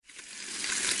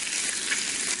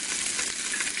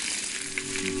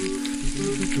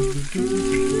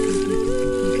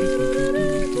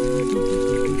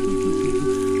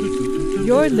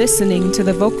You're listening to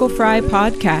the Vocal Fry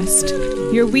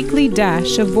Podcast, your weekly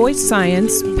dash of voice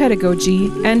science,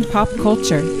 pedagogy, and pop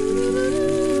culture.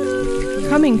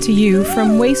 Coming to you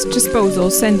from Waste Disposal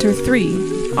Center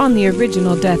 3 on the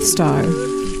original Death Star.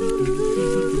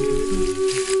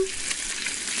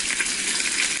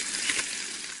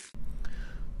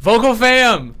 Vocal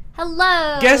fam!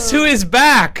 Hello! Guess who is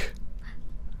back?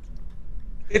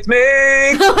 It's me!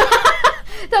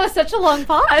 That was such a long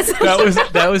pause.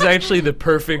 That was actually the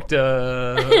perfect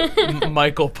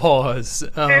Michael pause.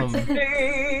 It's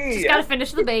me! Just gotta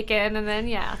finish the bacon and then,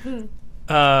 yeah.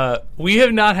 We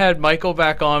have not had Michael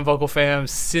back on Vocal Fam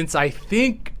since I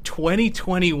think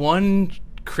 2021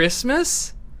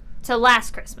 Christmas? To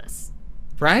last Christmas.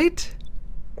 Right?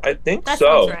 I think That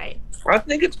so. sounds right. I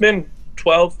think it's been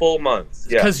 12 full months.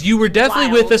 Yeah. Because you were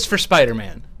definitely Wild. with us for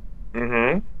Spider-Man,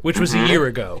 Mm-hmm. which was a year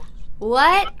ago.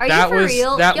 What? Are That you for was-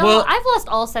 real? that- Yo, well- I've lost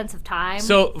all sense of time.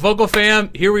 So, Vocal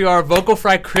Fam, here we are, Vocal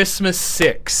Fry Christmas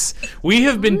 6. We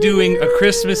have been doing a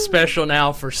Christmas special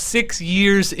now for 6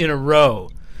 years in a row.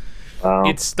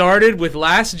 It started with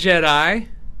Last Jedi,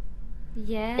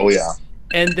 yes. Oh, yeah.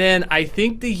 and then I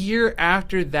think the year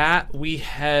after that, we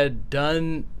had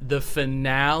done the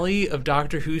finale of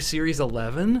Doctor Who Series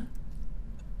 11.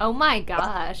 Oh my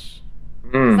gosh.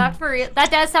 Is Mm. that for real?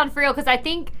 That does sound for real, because I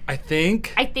think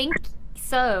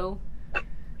so.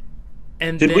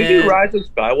 And Did then we do Rise of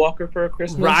Skywalker for a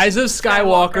Christmas? Rise of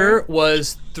Skywalker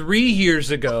was 3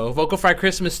 years ago. Vocal Fry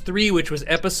Christmas 3, which was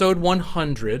episode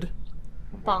 100.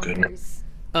 Bonkers.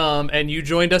 And you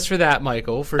joined us for that,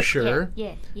 Michael, for sure.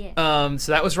 Yeah.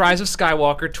 So that was Rise of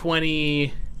Skywalker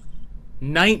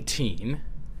 2019.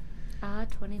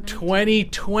 2019.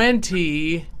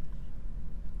 2020,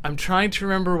 I'm trying to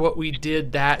remember what we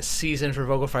did that season for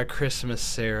Vocal Fry Christmas,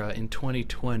 Sarah, in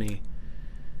 2020.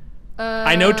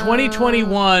 I know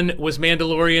 2021 was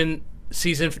Mandalorian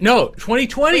season... No,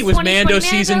 2020 was Mando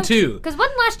season 2. Because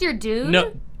wasn't last year Dune?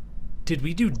 No. Did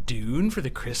we do Dune for the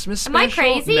Christmas Am special? I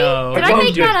crazy? No. Did That I sounds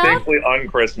make that up? distinctly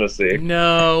un-Christmassy.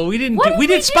 No, we didn't. What Do, did we we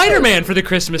did do? Spider-Man for the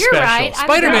Christmas You're special. right, I'm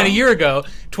Spider-Man wrong. a year ago.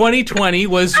 2020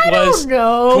 was I don't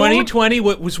know. 2020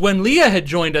 was when Leah had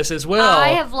joined us as well. I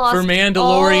have lost for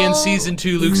Mandalorian all season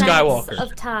 2 Luke sense Skywalker.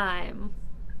 of time.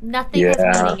 Nothing has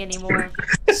Yeah. meaning anymore.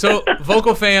 So,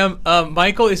 Vocal Fam,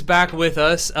 Michael is back with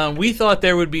us. We thought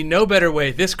there would be no better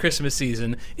way this Christmas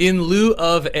season, in lieu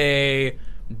of a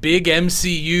big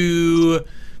MCU,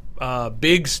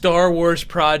 big Star Wars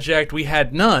project. We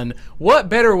had none. What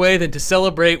better way than to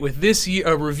celebrate with this year,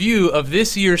 a review of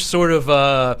this year's sort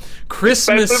of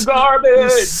Christmas Expensive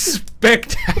garbage!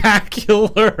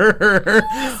 spectacular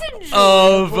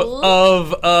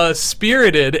of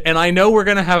Spirited, and I know we're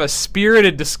gonna have a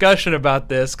spirited discussion about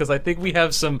this because I think we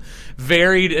have some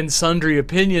varied and sundry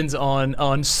opinions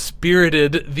on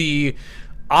Spirited, the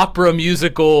opera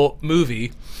musical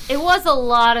movie. It was a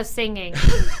lot of singing.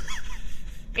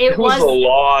 It It was a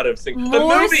lot of singing. The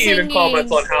more movie even singing.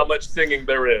 comments on how much singing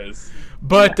there is.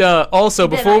 But also,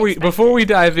 Than before I we expected.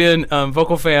 dive in,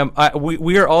 Vocal Fam,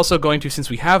 we are also going to, since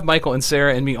we have Michael and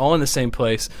Sarah and me all in the same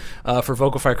place for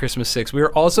Vocal Fry Christmas 6, we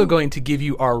are also going to give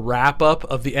you our wrap-up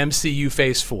of the MCU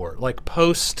Phase 4, like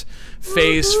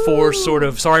post-Phase 4 sort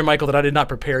of, sorry, Michael, that I did not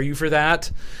prepare you for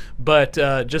that, but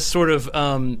just sort of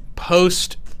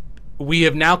post, we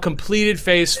have now completed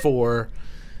Phase 4,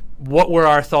 what were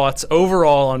our thoughts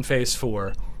overall on Phase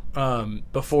 4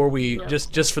 before we,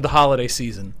 just for the holiday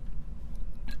season.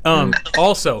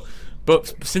 Also,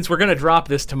 but since we're going to drop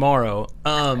this tomorrow,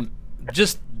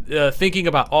 just thinking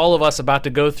about all of us about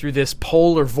to go through this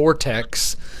polar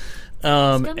vortex. It's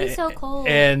gonna be so cold.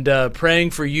 And praying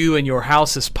for you and your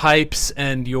house's pipes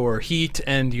and your heat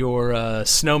and your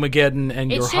snowmageddon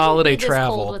and It your shouldn't holiday be this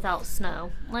travel. cold without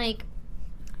snow. Like,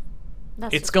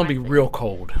 that's It's just going to my be opinion. real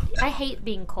cold. I hate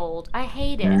being cold. I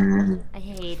hate it. I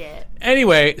hate it.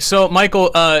 Anyway, so Michael,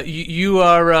 you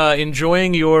are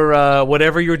enjoying your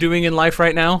whatever you're doing in life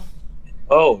right now?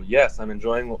 Oh yes, I'm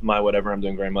enjoying my whatever I'm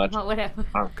doing very much. Well, whatever.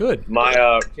 Good.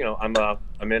 My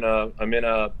I'm in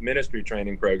a ministry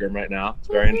training program right now. It's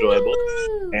very enjoyable,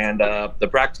 Woo! and the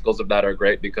practicals of that are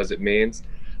great because it means,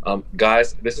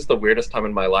 guys, this is the weirdest time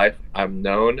in my life. I'm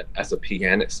known as a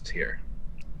pianist here.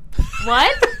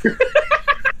 What?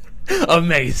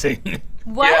 Amazing.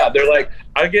 What? Yeah, they're like,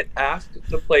 I get asked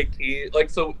to play key. Like,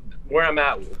 so where I'm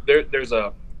at, there's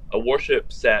a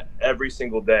worship set every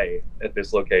single day at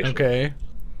this location. Okay.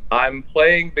 I'm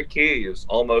playing the keys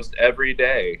almost every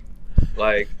day.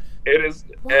 Like, it is,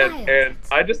 Wild. and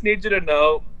I just need you to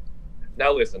know,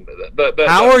 Now listen,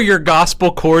 How are your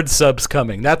gospel chord subs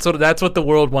coming? That's what the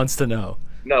world wants to know.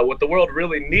 No, what the world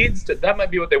really needs to, that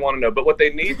might be what they want to know, but what they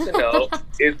need to know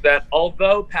is that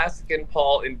although Pasek and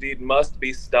Paul indeed must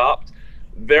be stopped,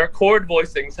 their chord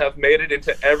voicings have made it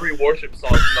into every worship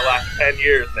song in the last 10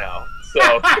 years now.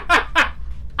 So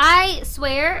I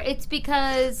swear it's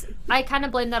because I kind of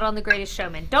blame that on The Greatest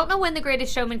Showman. Don't know when The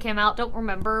Greatest Showman came out, don't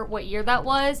remember what year that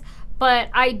was, but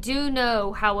I do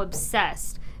know how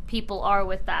obsessed people are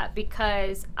with that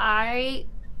because I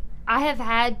have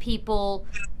had people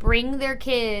bring their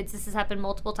kids, this has happened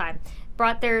multiple times,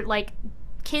 brought their like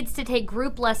kids to take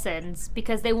group lessons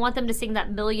because they want them to sing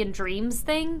that Million Dreams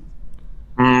thing.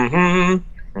 Isn't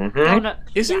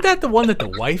that the one that the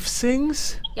wife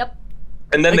sings? Yep.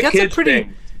 And then the kids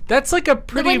sing. That's like a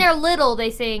pretty... When they're little,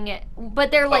 they sing it, but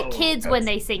they're like kids when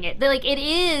they sing it. They're like,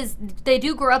 they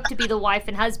do grow up to be the wife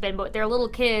and husband, but they're little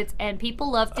kids, and people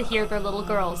love to hear their little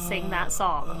girls sing that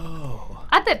song.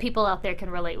 I bet people out there can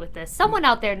relate with this. Somewhere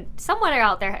out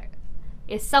there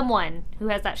is someone who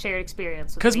has that shared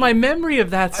experience with Because my memory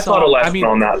of that song... I taught a lesson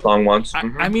on that song once.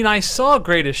 I mean, I saw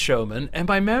Greatest Showman, and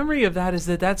my memory of that is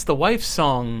that that's the wife's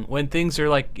song when things are,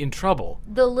 like, in trouble.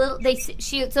 So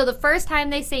the first time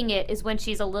they sing it is when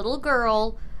she's a little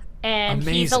girl, and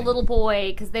he's a little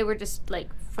boy, because they were just, like,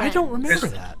 friends. I don't remember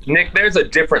that. Nick, there's a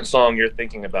different song you're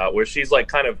thinking about, where she's, like,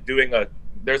 kind of doing a...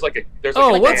 There's like a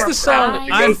what's the song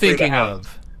I'm thinking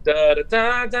of?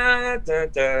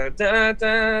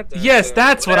 Yes,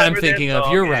 that's what I'm thinking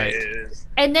of. You're right.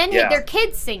 And then their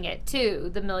kids sing it too,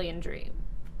 The Million Dream.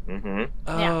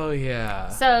 Oh yeah.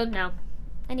 So no.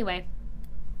 Anyway,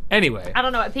 I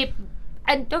don't know. People,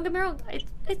 and don't get me wrong,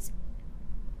 it's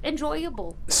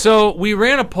enjoyable. So we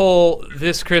ran a poll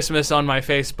this Christmas on my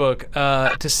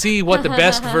Facebook to see what the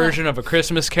best version of A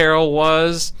Christmas Carol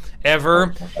was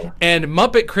ever, and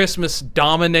Muppet Christmas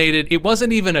dominated. It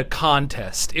wasn't even a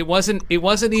contest. It was a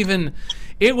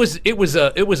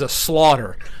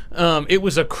slaughter. It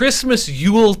was a Christmas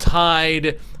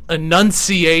Yuletide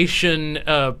pronunciation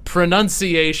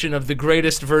of the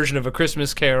greatest version of A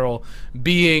Christmas Carol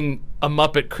being A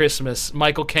Muppet Christmas,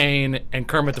 Michael Caine and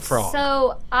Kermit the Frog.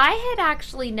 So I had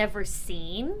actually never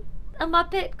seen A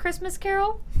Muppet Christmas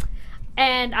Carol,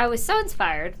 and I was so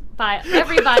inspired by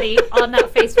everybody on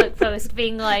that Facebook post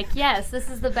being like, yes,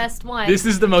 this is the best one. This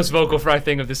is the most Vocal Fry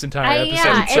thing of this entire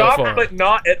episode so far. But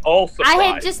not at all surprised. I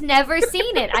had just never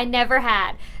seen it. I never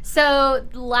had. So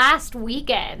last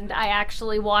weekend, I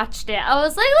actually watched it. I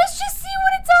was like, let's just see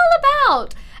what it's all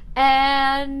about.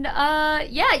 And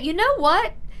you know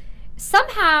what?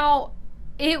 Somehow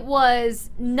it was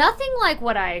nothing like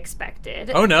what I expected.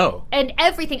 Oh, no. And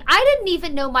everything. I didn't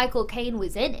even know Michael Caine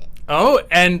was in it. Oh,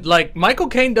 and like Michael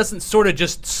Caine doesn't sort of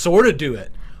do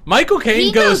it. Michael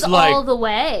Caine goes like all the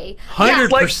way,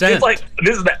 100%. It's like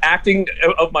this is the acting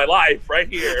of my life right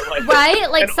here. Like,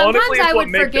 right? Like sometimes honestly, I would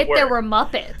forget there were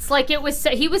Muppets. Like he was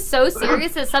so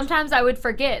serious that sometimes I would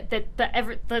forget that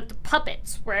the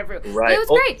puppets were everywhere. Right. It was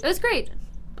great. It was great.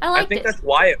 I think that's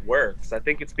why it works. I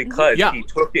think it's because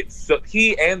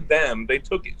he and them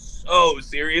took it so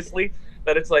seriously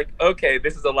that it's like, okay,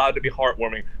 this is allowed to be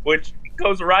heartwarming, which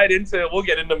goes right into, we'll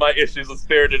get into my issues with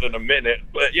Spirited in a minute,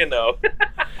 but you know.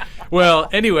 Well,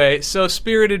 anyway, so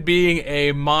Spirited being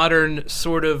a modern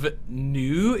sort of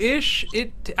new-ish,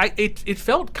 it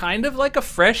felt kind of like a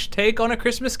fresh take on A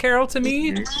Christmas Carol to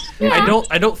me. Yeah.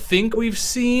 I don't think we've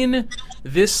seen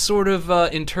this sort of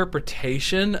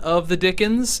interpretation of the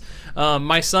Dickens.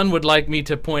 My son would like me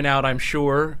to point out, I'm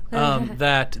sure,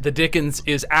 that the Dickens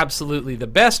is absolutely the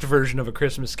best version of A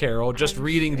Christmas Carol, just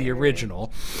reading the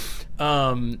original.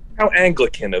 How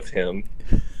Anglican of him.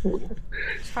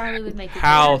 Charlie would make it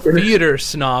How theater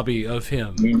snobby of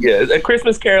him. Yes, A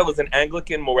Christmas Carol is an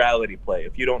Anglican morality play,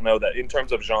 if you don't know that, in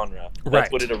terms of genre.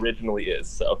 That's what it originally is,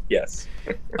 so yes.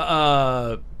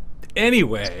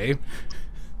 Anyway.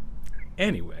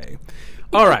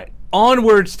 All right,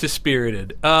 onwards to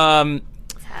Spirited.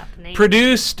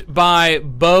 Produced by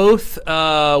both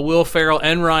Will Ferrell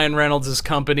and Ryan Reynolds'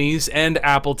 companies and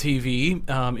Apple TV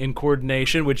in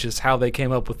coordination, which is how they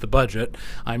came up with the budget,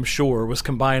 I'm sure, was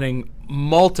combining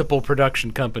multiple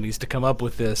production companies to come up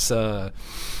with this. My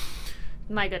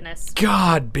goodness.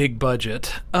 God, big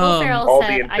budget. Will Ferrell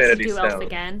said, I should do Elf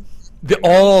again.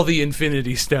 All the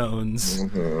Infinity Stones.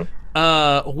 Mm-hmm.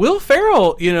 Will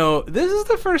Ferrell, this is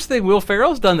the first thing Will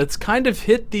Ferrell's done that's kind of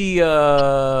hit the,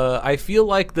 I feel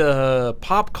like the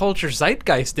pop culture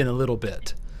zeitgeist in a little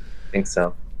bit. I think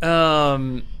so. Yeah,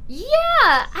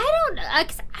 I don't know. I'm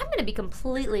going to be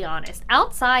completely honest.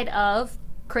 Outside of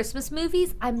Christmas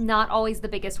movies, I'm not always the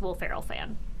biggest Will Ferrell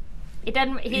fan. It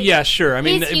doesn't. Yeah, sure. I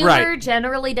mean, his humor right.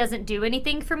 generally doesn't do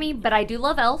anything for me, but I do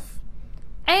love Elf,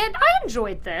 and I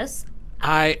enjoyed this.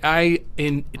 I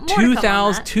in More to come on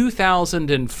 2000, that.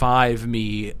 2005,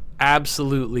 me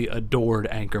absolutely adored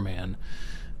Anchorman.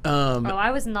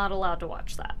 I was not allowed to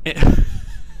watch that.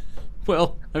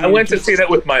 Well, I went to see that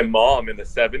with my mom in the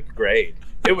 7th grade.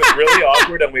 It was really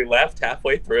awkward, and we left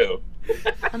halfway through.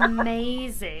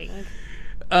 Amazing.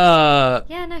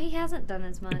 Yeah, no, he hasn't done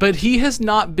as much. but he has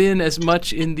not been as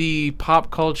much in the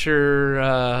pop culture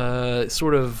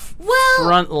sort of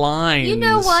front lines. You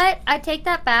know what? I take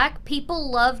that back.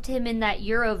 People loved him in that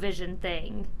Eurovision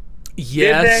thing.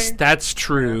 Yes, Did they? that's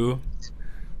true.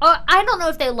 I don't know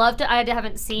if they loved it. I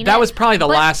haven't seen it. That was probably the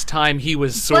but- last time he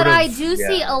was sort But of. I do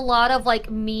see Yeah. a lot of like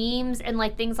memes and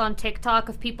like things on TikTok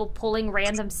of people pulling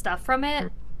random stuff from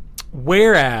it.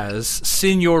 Whereas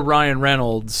Senior Ryan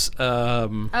Reynolds,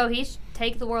 Oh, he's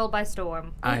take the world by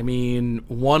storm. I mean,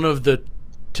 one of the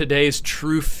today's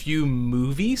true few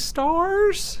movie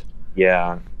stars,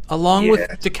 Yeah. along Yeah. with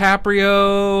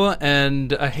DiCaprio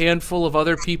and a handful of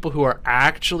other people who are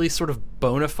actually sort of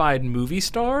bona fide movie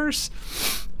stars.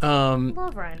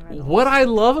 Love Ryan Reynolds. What I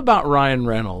love about Ryan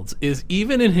Reynolds is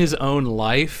even in his own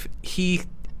life, he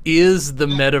is the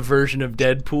meta version of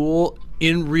Deadpool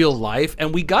in real life,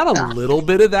 and we got a little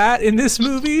bit of that in this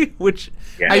movie, which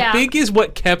I Yeah. think is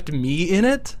what kept me in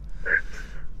it.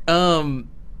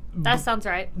 That sounds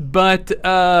right. But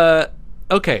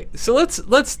okay, so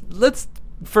let's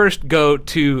first go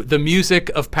to the music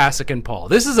of Pasek and Paul.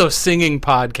 This is a singing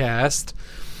podcast.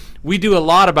 We do a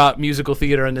lot about musical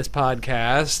theater in this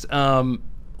podcast.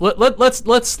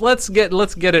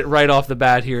 Let's get it right off the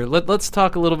bat here. Let's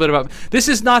talk a little bit about. This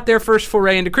is not their first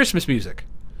foray into Christmas music.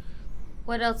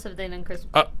 What else have they done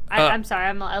Christmas? I'm sorry.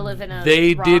 I live in a.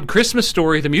 They wrong- did Christmas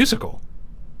Story the musical.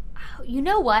 You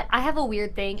know what? I have a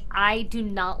weird thing. I do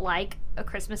not like A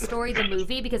Christmas Story the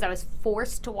movie because I was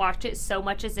forced to watch it so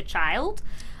much as a child.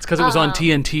 It's because it was on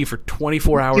TNT for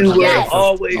 24 hours. You a day were Yes. for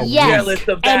always a Yes. jealous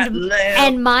of that and, lamp.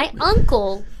 and my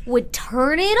uncle would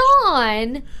turn it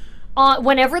on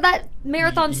whenever that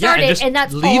marathon Yeah, and started, just and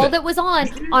that's leave all it. that was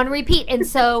on repeat. And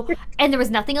so, and there was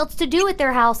nothing else to do at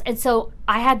their house, and so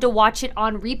I had to watch it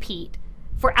on repeat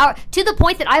for hours, to the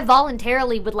point that I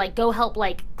voluntarily would like go help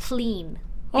like clean.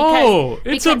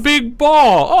 It's a because- big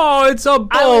ball. Oh, it's a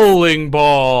bowling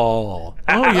ball.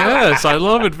 Oh, yes, I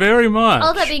love it very much.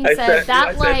 All that being I said, said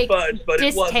that like fudge, but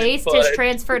it wasn't distaste has fudge.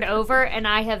 transferred over, and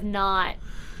I have not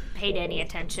paid any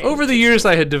attention. Over the years,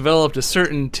 I had developed a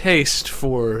certain taste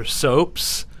for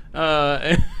soaps.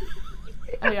 Oh,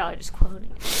 y'all are just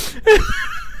quoting.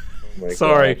 Oh my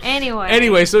Sorry. God.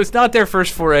 Anyway, So it's not their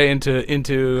first foray into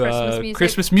Christmas music.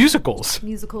 Christmas musicals.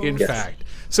 Musicals. In Yes. fact.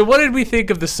 So what did we think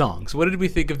of the songs? What did we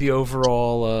think of the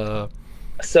overall?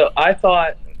 So I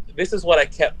thought this is what I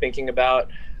kept thinking about.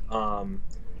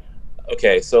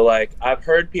 Okay, so like I've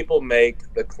heard people make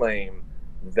the claim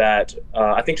that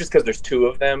I think just because there's two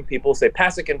of them, people say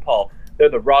Pasek and Paul, they're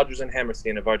the Rodgers and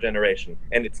Hammerstein of our generation,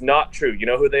 and it's not true. You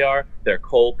know who they are? They're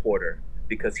Cole Porter.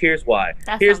 Because here's why.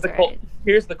 That Here's sounds the Cole, right.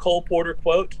 here's the Cole Porter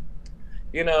quote.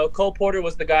 You know, Cole Porter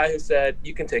was the guy who said,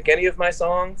 "You can take any of my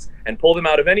songs and pull them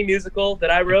out of any musical that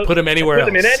I wrote, Put them anywhere put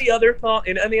them in else." any other song,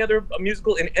 in any other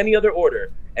musical, in any other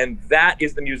order." And that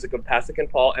is the music of Pasek and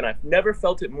Paul. And I've never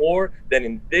felt it more than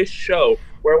in this show,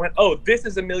 where I went, "Oh, this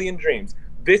is A Million Dreams.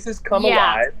 This is Come Yeah.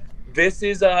 Alive. This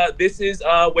is Wave this It is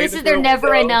Through They're a Never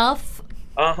Window. Enough.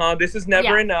 This is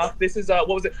Never Yeah. Enough. This is what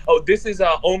was it? Oh, this is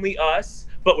Only Us."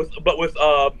 But with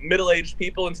middle-aged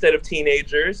people instead of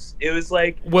teenagers. It was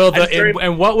like Well, I just very-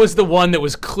 and what was the one that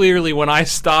was clearly when I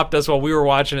stopped us while we were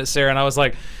watching it, Sarah, and I was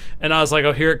like,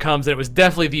 oh, here it comes, and it was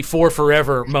definitely the For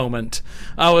Forever moment.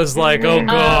 I was like, oh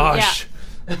gosh.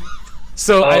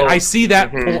 So I see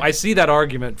that. I see that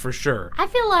argument for sure. I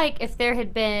feel like if there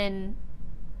had been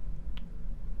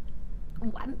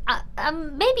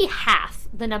maybe half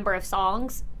the number of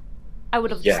songs, I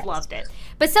would have Yes. just loved it.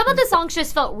 But some of the songs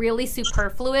just felt really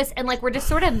superfluous and like were just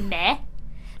sort of meh.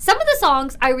 Some of the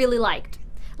songs I really liked.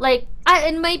 Like,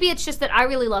 and maybe it's just that I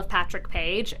really love Patrick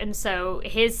Page, and so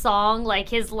his song, like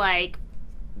his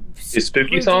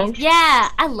spooky song. Yeah,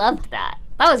 I loved that.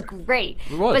 That was great.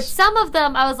 It was. But some of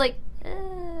them, I was like,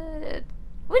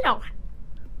 we don't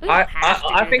have to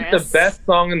I do think this. the best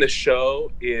song in the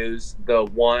show is the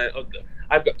one.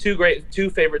 I've got two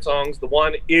favorite songs. The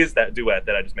one is that duet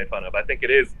that I just made fun of. I think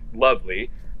it is lovely.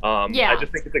 Yeah. I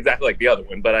just think it's exactly like the other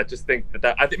one, but I just think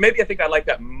that I think I like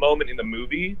that moment in the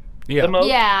movie Yeah. the most.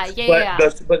 Yeah.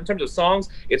 But in terms of songs,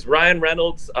 it's Ryan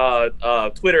Reynolds'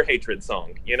 Twitter hatred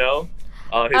song. You know,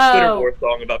 his Twitter war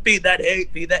song about feed that hate.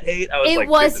 I was It like,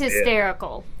 was this is it.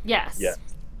 hysterical. Yes. Yeah.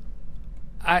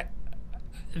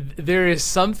 There is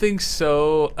something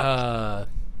so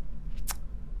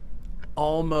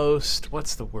almost,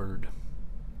 what's the word?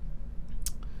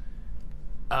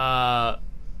 And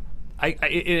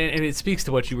it speaks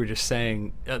to what you were just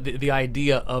saying, the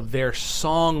idea of their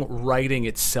songwriting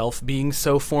itself being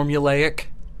so formulaic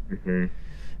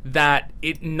that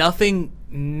nothing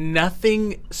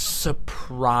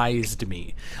surprised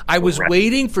me. I was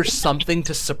waiting for something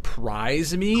to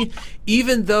surprise me,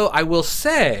 even though I will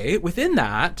say within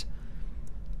that,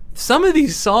 some of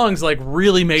these songs like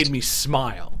really made me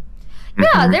smile.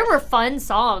 Yeah, there were fun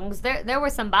songs. There were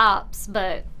some bops,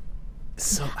 but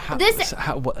So how, This- so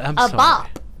how, what- I'm a sorry.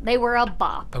 bop. They were a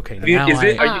bop. Okay, Is now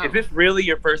is this really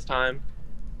your first time?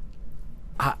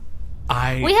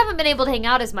 We haven't been able to hang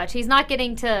out as much. He's not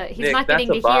getting to. He's Nick, not that's getting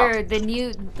a to hear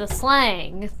bop. the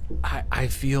slang. I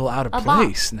feel out of A bop.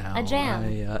 place now. A jam.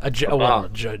 Well,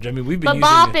 bop. Judge. I mean, we've been But using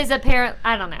bop it. is apparent.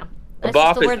 I don't know. That's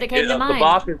just the word that came to the mind.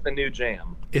 bop is the new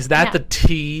jam. Is that Yeah. the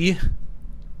T?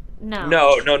 No.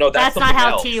 No, That's not something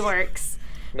how else. T works.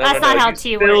 No, That's no, not no, how you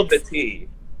T spilled works. the T.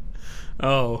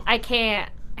 Oh. I can't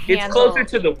handle. It's closer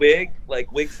to the wig,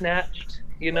 like wig snatched,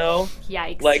 you know?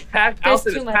 Yikes. Like, I'll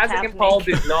say this, too much Patrick and Paul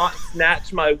happening. did not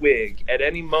snatch my wig at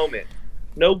any moment.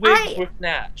 No wigs I- were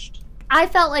snatched. I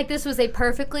felt like this was a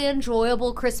perfectly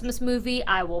enjoyable Christmas movie.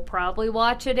 I will probably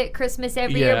watch it at Christmas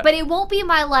every Yeah. year, but it won't be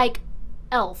my like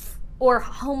Elf or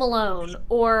Home Alone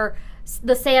or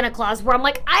the Santa Claus where I'm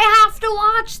like, I have to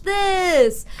watch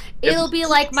this. It'll be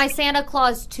like my Santa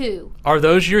Claus 2. Are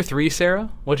those your three, Sarah?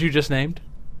 What you just named?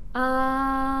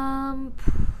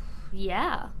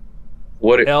 Yeah.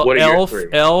 What are your Elf, three?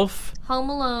 Elf, Home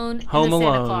Alone, Home and the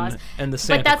Santa Alone, Claus. and the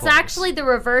Santa But that's Claus. actually the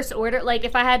reverse order. Like,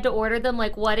 if I had to order them,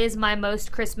 like, what is my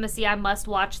most Christmassy? I must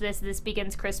watch this. This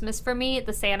begins Christmas for me.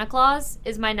 The Santa Claus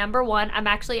is my number one.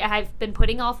 I've been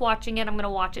putting off watching it. I'm going to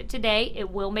watch it today. It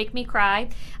will make me cry.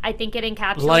 I think it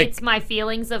encapsulates Like- my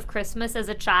feelings of Christmas as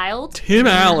a child. Tim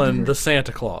Allen, the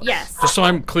Santa Claus. Yes. Just so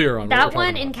I'm clear on That what we're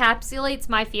one talking about. encapsulates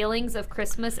my feelings of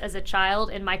Christmas as a child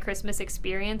and my Christmas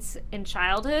experience in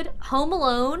childhood. Home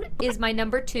Alone is my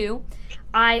number 2.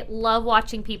 I love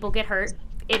watching people get hurt.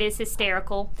 It is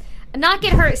hysterical. Not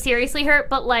get hurt, seriously hurt,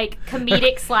 but like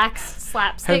comedic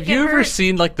slapstick. Have you get ever hurt.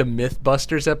 seen like the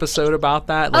Mythbusters episode about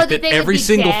that? Like that that they would every be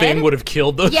single dead? thing would have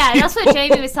killed those. Yeah, that's what people?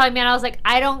 Jamie was telling me, and I was like,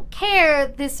 I don't care.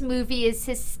 This movie is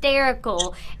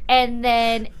hysterical. And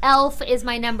then Elf is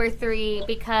my number 3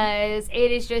 because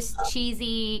it is just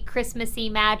cheesy, Christmassy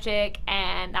magic,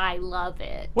 and I love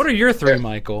it. What are your 3,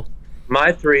 Michael?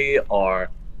 My 3 are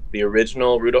the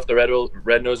original Rudolph the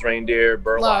Red-Nosed Reindeer,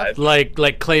 Burr Love. Live.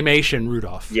 Like claymation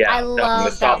Rudolph. Yeah, I the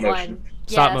love stop that motion. one.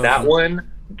 Stop Yes. motion. That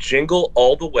one, Jingle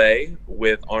All the Way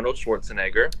with Arnold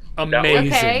Schwarzenegger.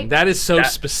 Amazing. Okay. That is so That-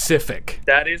 specific.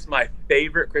 That is my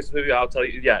favorite Christmas movie. I'll tell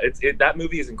you. Yeah, that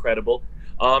movie is incredible.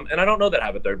 And I don't know that I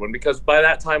have a third one because by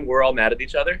that time we're all mad at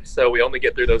each other, so we only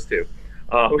get through those 2.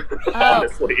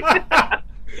 Honestly.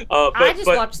 I just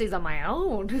watch these on my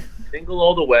own. Jingle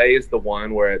All the Way is the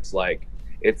one where it's like,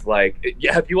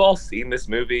 yeah. Have you all seen this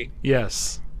movie?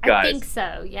 Yes. Guys, I think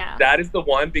so, yeah. That is the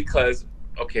one because,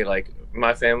 okay, like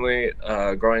my family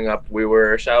growing up, we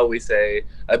were, shall we say,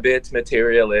 a bit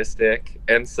materialistic,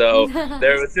 and so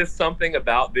there was just something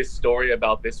about this story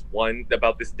about this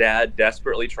dad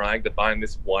desperately trying to find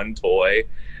this one toy,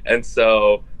 and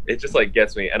so it just like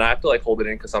gets me, and I have to like hold it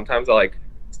in because sometimes I like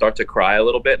start to cry a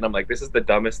little bit, and I'm like, this is the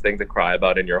dumbest thing to cry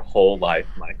about in your whole life,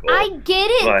 Michael. I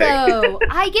get it, Like- though.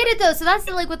 I get it, though. So that's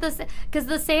like with this, because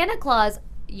the Santa Claus,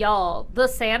 y'all, the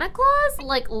Santa Claus,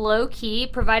 like, low-key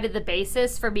provided the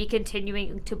basis for me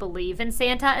continuing to believe in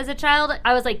Santa as a child.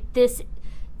 I was like, this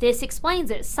explains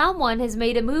it. Someone has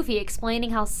made a movie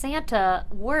explaining how Santa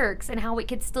works and how it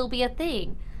could still be a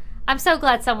thing. I'm so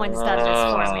glad someone's done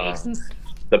this for me.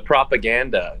 The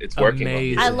propaganda, it's working.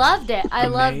 Amazing. I loved it. I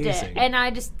loved it. Amazing. And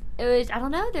I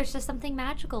don't know, there's just something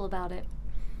magical about it.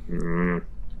 Mm.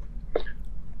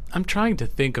 I'm trying to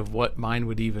think of what mine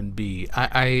would even be.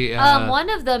 One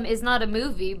of them is not a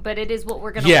movie, but it is what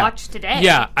we're going to watch today.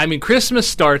 Yeah, I mean, Christmas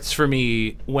starts for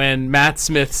me when Matt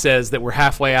Smith says that we're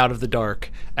halfway out of the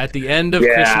dark. At the end of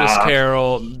Yeah. Christmas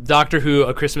Carol, Doctor Who,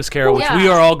 A Christmas Carol, which Yeah. we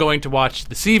are all going to watch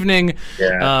this evening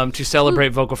Yeah. to celebrate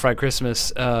Vocal Fry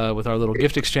Christmas with our little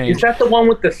gift Is exchange. that the one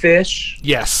with the fish?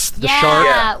 Yes, the yeah.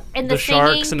 shark. And the singing,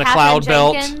 sharks and the Catherine cloud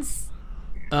belt. Jenkins.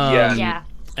 Yeah. Yeah.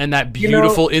 And that You know-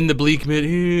 beautiful in the bleak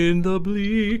midwind.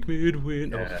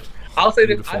 Yeah. Oh, I'll say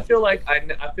this. Beautiful. I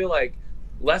feel like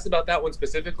less about that one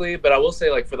specifically, but I will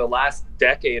say like for the last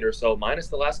decade or so, minus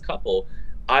the last couple,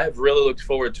 I've really looked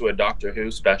forward to a Doctor Who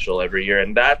special every year,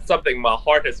 and that's something my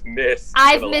heart has missed.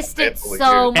 I've missed it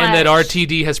so much. And that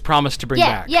RTD has promised to bring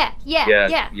back. Yeah.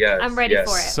 Yes, I'm ready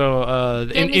for it. So,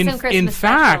 Give me some Christmas in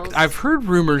fact, specials. I've heard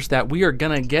rumors that we are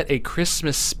gonna get a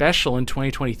Christmas special in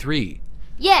 2023.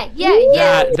 Yeah.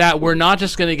 That we're not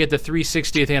just gonna get the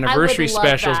 360th anniversary love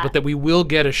specials, that. but that we will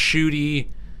get a Shooty,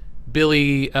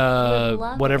 Billy,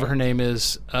 love whatever it. her name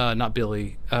is, not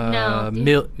Billy, No.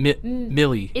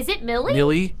 Millie. Is it Millie?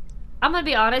 Millie? I'm gonna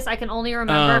be honest. I can only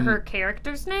remember her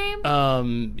character's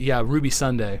name. Yeah, Ruby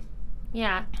Sunday.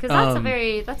 Yeah, because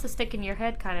that's a stick in your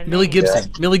head kind of name. Millie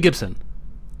Gibson. Millie Gibson.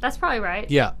 That's probably right.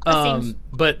 Yeah. That seems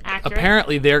but accurate.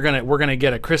 apparently we're gonna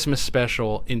get a Christmas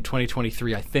special in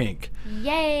 2023, I think.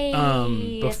 Yay!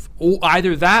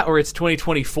 Either that or it's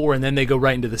 2024, and then they go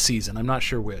right into the season. I'm not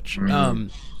sure which.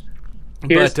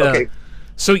 Okay.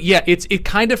 So yeah, it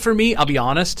kind of, for me, I'll be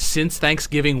honest, since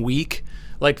Thanksgiving week,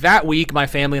 like that week, my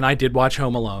family and I did watch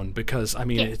Home Alone because I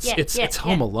mean it's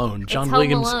Home Alone. John Home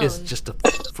Williams Alone. is just a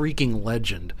freaking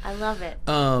legend. I love it.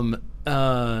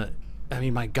 I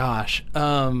mean, my gosh.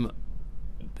 I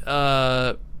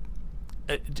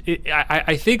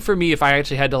think for me, if I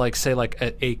actually had to like say like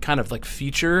a kind of like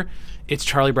feature, it's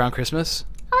Charlie Brown Christmas.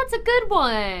 Oh, that's a good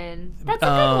one. That's a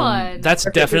good one.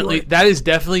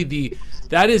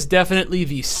 That is definitely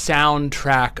the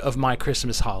soundtrack of my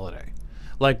Christmas holiday.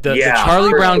 Like the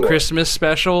Charlie Brown Christmas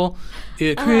special.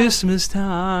 Christmas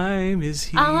time is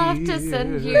here. I'll have to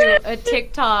send you a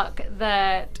TikTok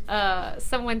that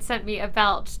someone sent me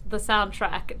about the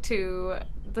soundtrack to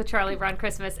the Charlie Brown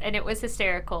Christmas, and it was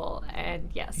hysterical. And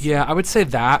yes, yeah, I would say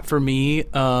that for me.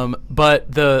 But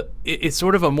it's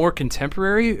sort of a more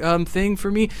contemporary thing for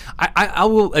me. I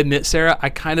will admit, Sarah, I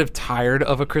kind of tired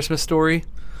of A Christmas Story.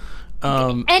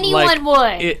 Anyone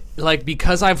would.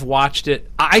 Because I've watched it,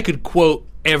 I could quote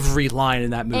every line in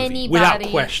that movie without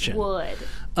question. Would.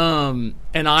 And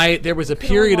there was a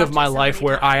period of my watch it so life many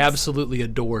where I times. absolutely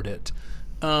adored it.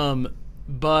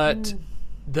 But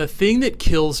the thing that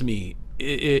kills me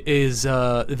is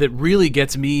that really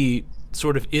gets me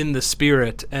sort of in the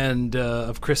spirit and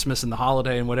of Christmas and the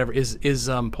holiday and whatever is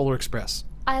Polar Express.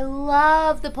 I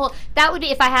love the Polar. That would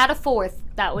be, if I had a fourth,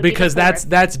 that would Because be the fourth.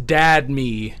 that's dad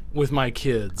me with my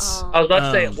kids. I was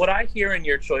about to say, what I hear in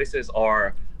your choices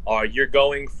are you're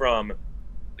going from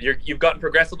you've gotten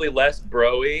progressively less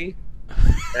bro-y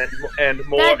and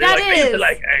more That you're like, I used to is.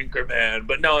 like Anchorman,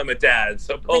 but now I'm a dad,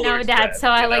 so But Polar now I'm a dad, Express, so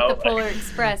I you like know? the Polar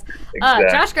Express. Exactly.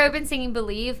 Josh Groban singing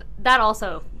 "Believe," that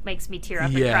also makes me tear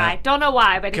up and Yeah. cry. Don't know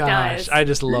why, but Gosh, it does. I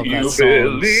just love You that song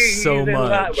believe so in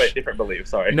life. much. Wait, different belief.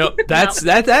 Sorry. No, that's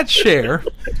Cher.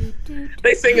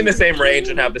 They sing in the same range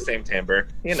and have the same timbre.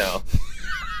 You know.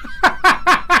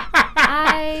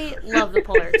 I love the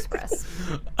Polar Express.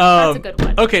 That's a good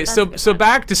one. Okay, That's a so good one.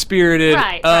 back to Spirited.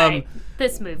 Right.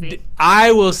 This movie.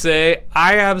 I will say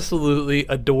I absolutely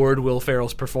adored Will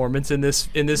Ferrell's performance in this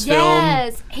film.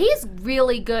 Yes, he's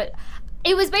really good.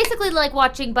 It was basically like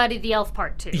watching Buddy the Elf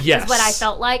Part 2. Yes. Is what I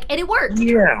felt like, and it worked.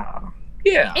 Yeah.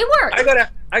 It worked.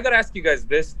 I gotta ask you guys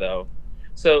this though.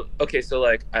 So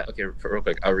real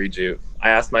quick, I'll read you.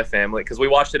 I asked my family because we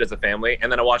watched it as a family,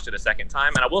 and then I watched it a second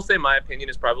time, and I will say my opinion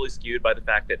is probably skewed by the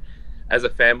fact that as a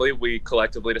family we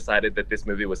collectively decided that this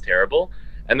movie was terrible.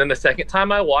 And then the second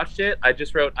time I watched it, I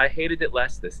just wrote I hated it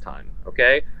less this time.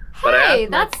 Okay, Hey,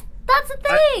 that's a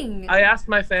thing. I asked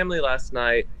my family last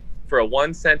night for a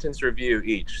 1-sentence review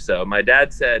each. So my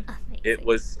dad said it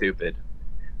was stupid.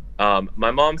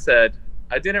 My mom said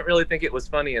I didn't really think it was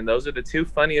funny, and those are the two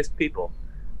funniest people.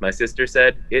 My sister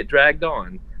said it dragged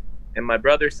on, and my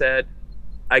brother said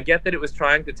I get that it was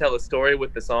trying to tell a story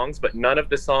with the songs, but none of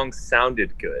the songs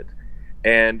sounded good.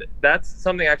 And that's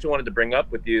something I actually wanted to bring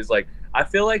up with you is like, I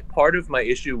feel like part of my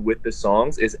issue with the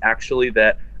songs is actually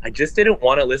that I just didn't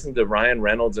want to listen to Ryan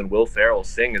Reynolds and Will Ferrell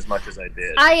sing as much as I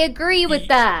did. I agree with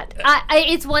that.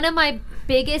 It's one of my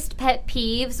biggest pet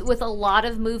peeves with a lot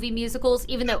of movie musicals,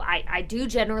 even though I do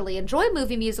generally enjoy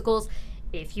movie musicals.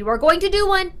 If you are going to do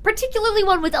one, particularly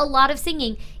one with a lot of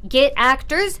singing, get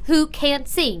actors who can't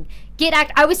sing.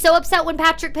 I was so upset when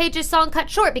Patrick Page's song cut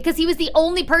short because he was the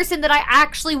only person that I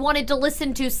actually wanted to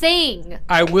listen to sing.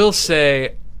 I will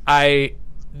say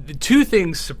the two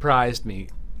things surprised me,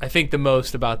 I think, the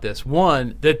most about this.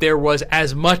 One, that there was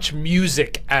as much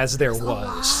music as there was.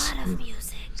 A lot of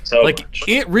music. So Like, much.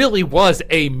 it really was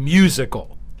a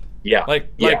musical. Yeah.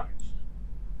 Like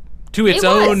to It its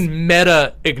was. own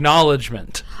meta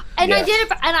acknowledgement. And Yes. I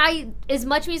did it, and as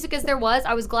much music as there was,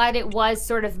 I was glad it was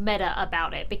sort of meta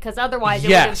about it, because otherwise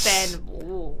it Yes. would have been,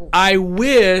 ooh. I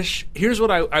wish, here's what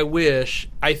I wish.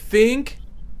 I think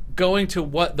going to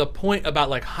what the point about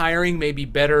like hiring maybe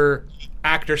better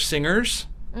actor singers.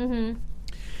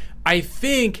 I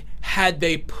think had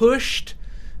they pushed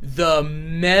the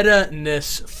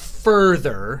meta-ness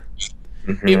further,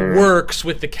 it works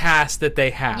with the cast that they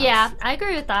have. Yeah, I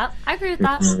agree with that.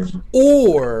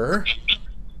 Or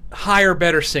hire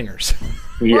better singers.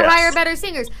 Or hire better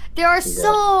singers. There are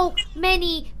so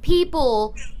many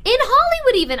people in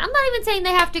Hollywood even. I'm not even saying they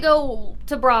have to go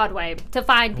to Broadway to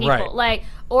find people. Right. Like,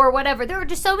 or whatever. There are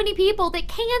just so many people that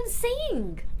can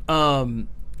sing.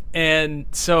 And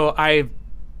so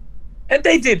And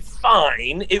they did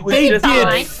fine. It was They just did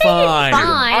like, fine.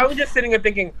 I was just sitting there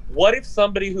thinking, what if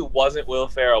somebody who wasn't Will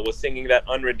Ferrell was singing that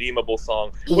unredeemable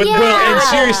song? Well, and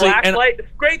seriously,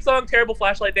 great song, terrible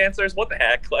flashlight dancers. What the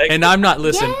heck? Like, and I'm not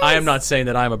I am Yes. not saying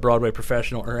that I'm a Broadway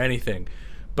professional or anything,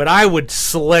 but I would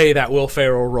slay that Will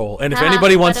Ferrell role. And if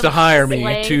anybody wants I'd to have hire me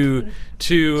slayed to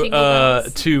Jingle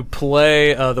Bells. to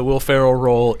play the Will Ferrell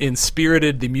role in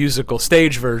Spirited the musical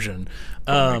stage version,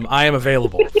 I am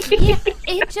available. Yeah,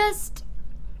 it just.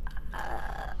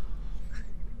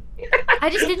 I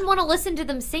just didn't want to listen to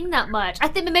them sing that much. I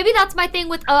think maybe that's my thing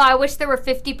with, I wish there were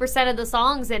 50% of the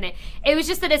songs in it. It was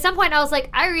just that at some point I was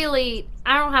like, I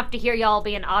don't have to hear y'all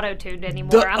being auto-tuned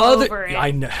anymore. I'm over it.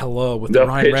 I know, hello, with The the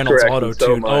Ryan pitch Reynolds correction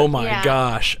auto-tune. so Oh much. my Yeah.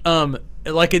 gosh.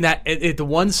 Like in that, the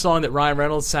one song that Ryan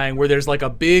Reynolds sang where there's like a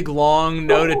big long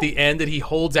note at the end that he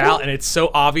holds out, and it's so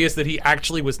obvious that he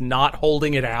actually was not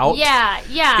holding it out. Yeah.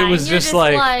 It was and you're just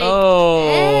like, oh.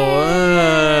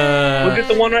 was it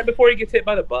the one right before he gets hit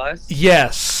by the bus?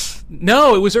 Yes.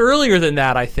 No, it was earlier than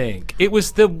that, I think. It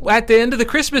was at the end of the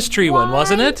Christmas tree one,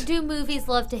 wasn't it? Why do movies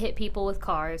love to hit people with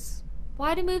cars?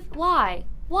 Why?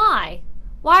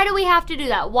 Why do we have to do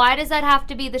that? Why does that have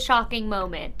to be the shocking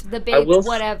moment? The big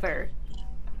whatever.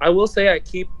 I will say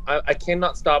I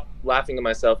cannot stop laughing at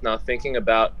myself now thinking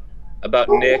about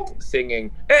Nick singing,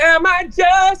 "Am I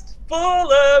just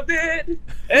full of it?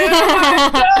 Am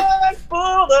I just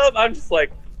full of..." I'm just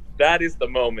like, that is the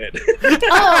moment.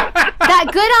 Oh, that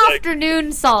Good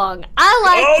Afternoon song. I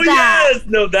like that. Yes!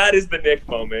 No, that is the Nick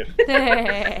moment.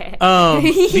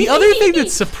 The other thing that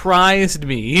surprised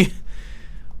me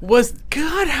was,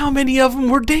 God, how many of them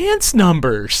were dance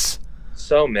numbers?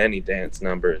 So many dance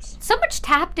numbers. So much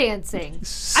tap dancing.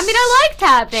 I mean, I like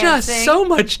tap dancing. Just so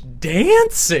much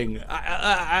dancing.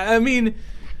 I mean...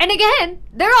 And again,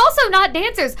 they're also not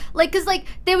dancers. Like, because, like,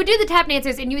 they would do the tap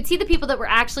dancers, and you would see the people that were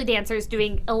actually dancers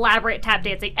doing elaborate tap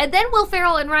dancing. And then Will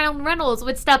Ferrell and Ryan Reynolds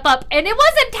would step up, and it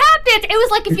wasn't tap dance. It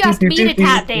was like if you asked me to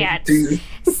tap dance.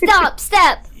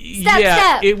 Step.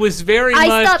 It was very much...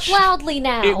 I step loudly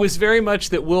now. It was very much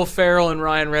that Will Ferrell and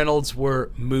Ryan Reynolds were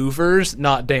movers,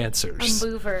 not dancers. A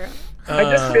mover. I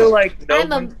just feel like no I'm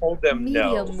one a told them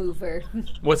no. medium mover.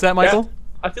 What's that, Michael?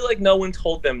 I feel like no one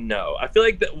told them no. I feel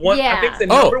like that one. Yeah. I think the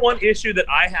number one issue that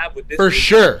I have with this For movie,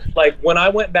 sure. like when I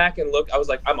went back and looked, I was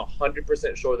like, I'm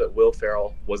 100% sure that Will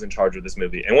Ferrell was in charge of this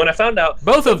movie. And when I found out,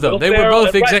 Both of them, Will they were Ferrell-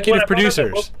 both right, executive when I found out that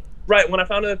producers. both- Right, when I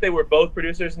found out that they were both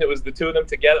producers and it was the two of them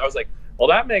together, I was like, well,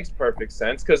 that makes perfect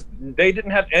sense because they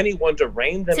didn't have anyone to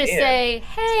rein them To in. say,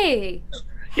 hey.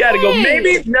 Yeah, to go,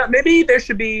 hey. maybe there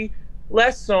should be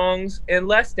less songs and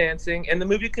less dancing, and the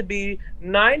movie could be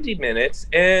 90 minutes,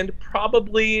 and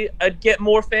probably I'd get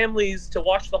more families to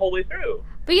watch the whole way through.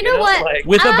 But you know what? Like,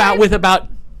 With about,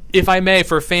 if I may,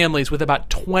 for families, with about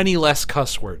 20 less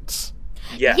cuss words.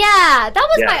 yeah. Yeah, that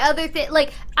was Yeah. my other thing.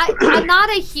 Like, I'm not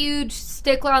a huge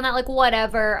stickler on that. Like,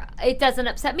 whatever. It doesn't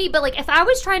upset me. But, like, if I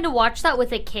was trying to watch that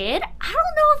with a kid, I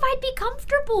don't know if I'd be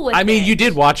comfortable with it. I mean, you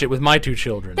did watch it with my two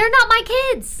children. They're not my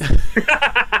kids.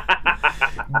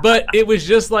 But it was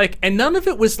just like, and none of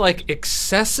it was like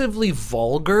excessively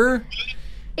vulgar.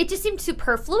 It just seemed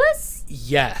superfluous.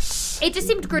 Yes. It just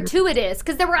seemed gratuitous.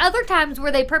 Because there were other times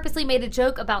where they purposely made a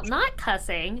joke about not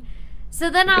cussing. So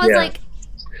then I was Yeah. like,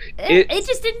 it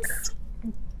just didn't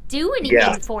do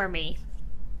anything for me.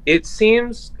 It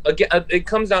seems, again, it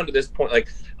comes down to this point. Like,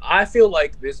 I feel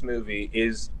like this movie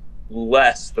is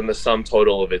less than the sum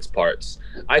total of its parts.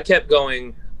 I kept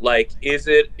going, like, is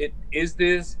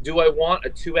this, do I want a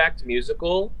 2-act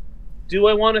musical? Do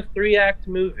I want a 3-act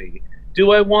movie?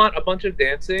 Do I want a bunch of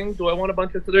dancing? Do I want a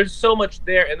bunch of, there's so much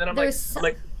there. And then I'm like,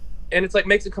 and it's like,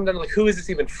 makes it come down to like, who is this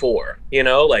even for? You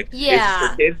know, like,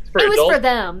 Yeah. is it for kids, for It adults? was for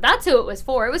them. That's who it was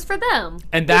for. It was for them.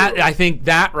 And that, I think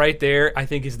that right there, I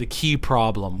think is the key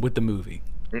problem with the movie.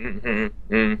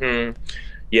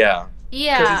 Yeah.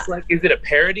 Yeah. Because it's like, is it a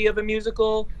parody of a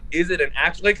musical? Is it an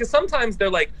actual? Like, because sometimes they're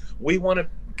like, we want to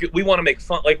make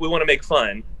fun. Like, we want to make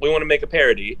fun. We want to make a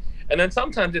parody. And then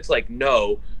sometimes it's like,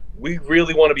 no, we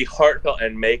really want to be heartfelt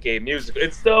and make a musical.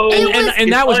 It's so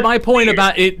And that was my point unclear.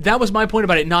 about it. That was my point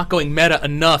about it not going meta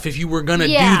enough. If you were gonna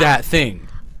Yeah. do that thing,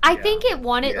 I think it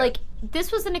wanted, Yeah. like,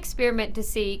 this was an experiment to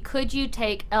see, could you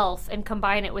take Elf and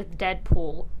combine it with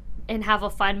Deadpool and have a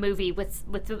fun movie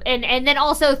and then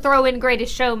also throw in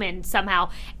Greatest Showman somehow.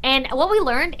 And what we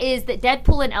learned is that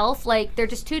Deadpool and Elf, like, they're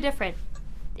just too different.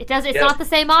 It's not the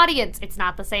same audience. It's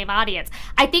not the same audience.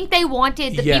 I think they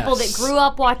wanted the people that Yes. grew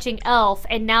up watching Elf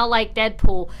and now like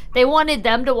Deadpool, they wanted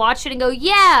them to watch it and go,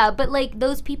 yeah, but, like,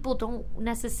 those people don't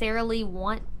necessarily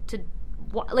want to,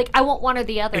 like, I want one or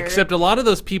the other. except a lot of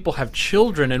those people have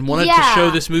children and wanted to Yeah.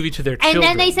 show this movie to their And children.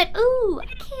 then they said, ooh,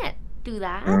 I can't do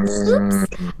that. Oops.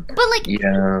 But, like,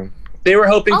 Yeah. They were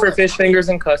hoping for Oh. fish fingers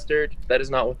and custard. That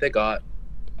is not what they got.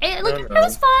 it don't know.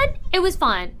 was fun. It was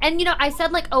fun. And, you know, I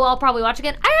said, like, oh, I'll probably watch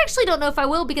again. I actually don't know if I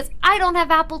will because I don't have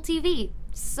Apple TV.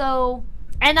 So,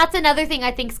 and that's another thing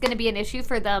I think is going to be an issue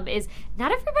for them is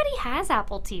not everybody has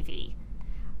Apple TV.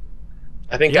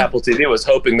 I think Yeah. Apple TV was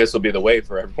hoping this would be the way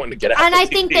for everyone to get Apple And I TV.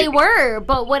 think they were,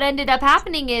 but what ended up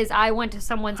happening is I went to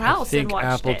someone's I house and think watched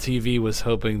Apple it. TV was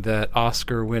hoping that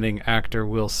Oscar-winning actor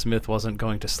Will Smith wasn't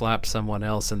going to slap someone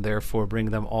else and therefore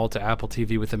bring them all to Apple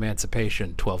TV with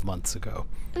Emancipation 12 months ago.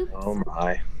 Oh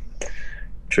my.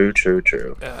 True.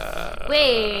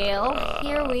 Well,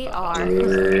 here we are.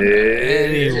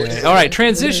 Anyway, all right,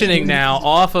 transitioning now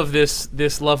off of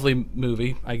this lovely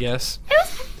movie, I guess.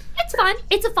 It's fun.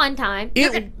 It's a fun time.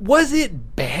 Was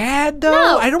it bad though?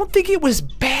 No. I don't think it was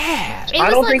bad. It I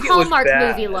was don't like think it was Hallmark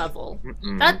bad. movie level.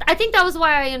 Mm-mm. I think that was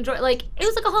why I enjoyed. Like, it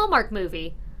was like a Hallmark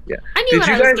movie. Yeah. I knew Did what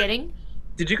you I was guys- getting.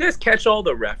 Did you guys catch all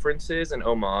the references and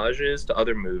homages to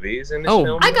other movies in this Oh,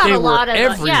 film? I got They a were lot of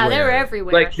them. Yeah, they were everywhere.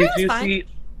 everywhere. Like, It did was you fine. see?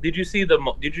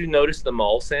 Did you notice the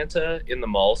mall Santa in the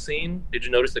mall scene? Did you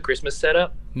notice the Christmas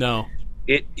setup? No.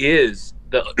 It is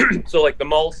the so like the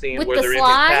mall scene With where the they're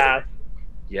slide? in his past.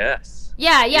 Yes.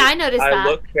 Yeah, I noticed I that.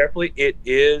 looked carefully. It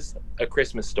is A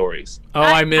Christmas Stories. Oh,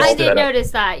 I missed I it. did notice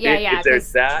that. Yeah, yeah. There's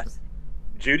 'cause- that.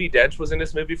 Judi Dench was in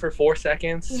this movie for 4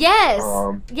 seconds. Yes.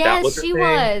 That Yes, was a she thing.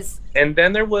 was. And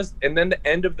then the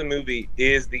end of the movie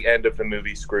is the end of the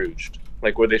movie Scrooged,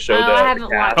 like where they show Oh, the. I haven't the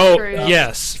cast. watched Oh, Scrooge.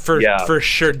 yes, for Yeah.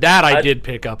 sure. That I I- did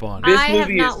pick up on. This I have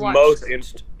movie not is watched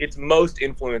Scrooged. it's most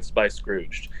influenced by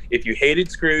Scrooged. If you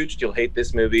hated Scrooged, you'll hate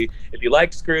this movie. If you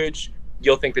liked Scrooge,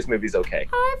 you'll think this movie's okay.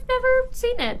 I've never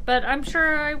seen it, but I'm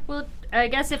sure I will. I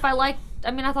guess if I like,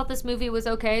 I mean, I thought this movie was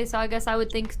okay, so I guess I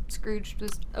would think Scrooge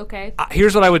was okay.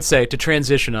 Here's what I would say to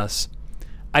transition us.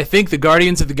 I think the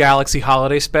Guardians of the Galaxy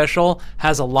holiday special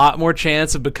has a lot more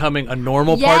chance of becoming a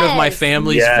normal part of my Yes.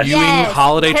 family's Yes. viewing Yes,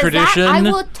 holiday 'cause tradition I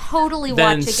will totally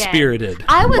than watch again. Spirited.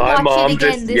 I would My watch mom it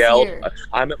again just this yelled. year.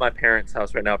 I'm at my parents'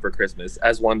 house right now for Christmas,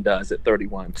 as one does at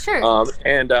 31. Sure.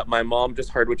 And my mom just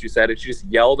heard what you said, and she just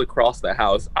yelled across the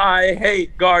house, "I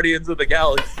hate Guardians of the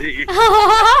Galaxy."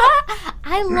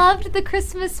 I loved the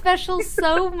Christmas special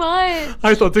so much.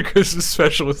 I thought the Christmas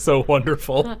special was so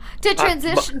wonderful. To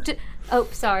transition to. Oh,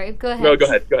 sorry. Go ahead. No, go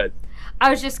ahead. Go ahead. I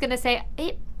was just gonna say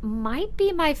it might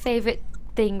be my favorite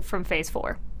thing from Phase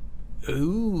 4.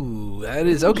 Ooh, that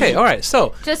is okay. All right.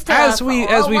 So Just to as we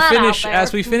throw that finish out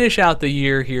as there. we finish out the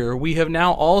year here, we have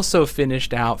now also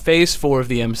finished out Phase 4 of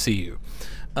the MCU.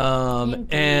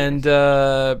 And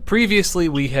previously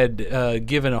we had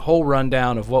given a whole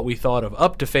rundown of what we thought of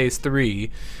up to Phase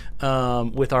 3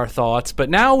 with our thoughts, but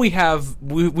now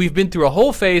we've been through a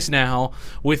whole phase now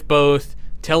with both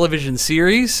television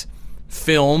series,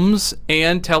 films,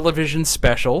 and television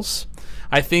specials.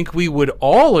 I think we would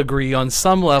all agree on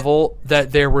some level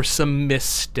that there were some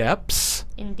missteps,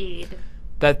 Indeed.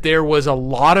 that there was a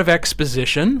lot of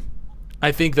exposition.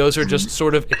 I think those are just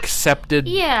sort of accepted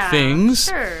Yeah. things.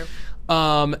 Sure.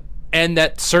 And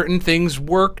that certain things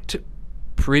worked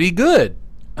pretty good.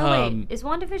 Oh, wait. Is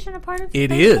WandaVision a part of It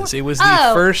Phase 4? is. It was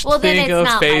the first well, then thing it's of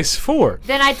not Phase 4.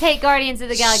 Then I take Guardians of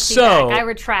the Galaxy So, back. I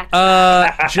retract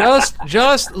that.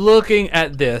 just looking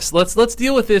at this, let's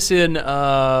deal with this in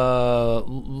little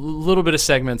bit of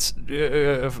segments.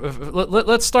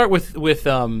 Let's start with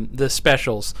the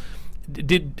specials.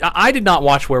 I did not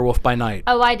watch Werewolf by Night.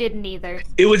 Oh, I didn't either.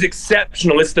 It was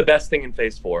exceptional. It's the best thing in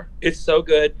Phase 4. It's so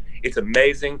good. It's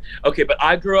amazing. Okay, but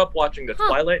I grew up watching The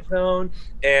Twilight Zone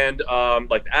and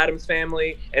like the Addams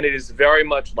Family, and it is very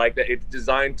much like that. It's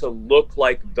designed to look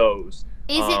like those.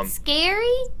 Is it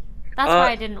scary? That's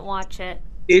why I didn't watch it.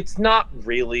 It's not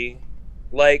really.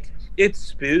 Like, it's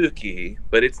spooky,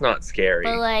 but it's not scary.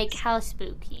 But, like, how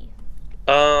spooky?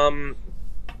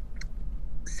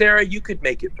 Sarah, you could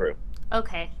make it through.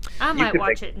 Okay. I might could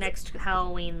watch make- it next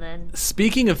Halloween then.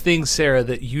 Speaking of things, Sarah,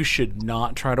 that you should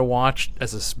not try to watch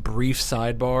as a brief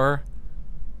sidebar,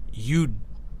 you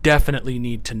definitely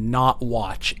need to not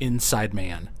watch Inside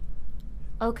Man.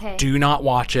 Okay. Do not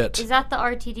watch it. Is that the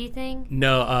RTD thing?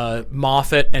 No,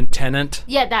 Moffat and Tennant.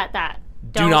 Yeah, that.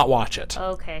 Do not watch it.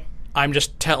 Okay. I'm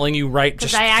just telling you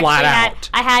just I flat out.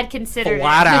 I had considered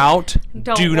flat it. out,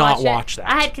 Don't do not watch it. that.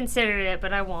 I had considered it,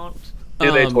 but I won't.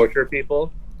 Do they torture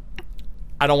people?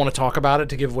 I don't want to talk about it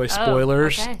to give away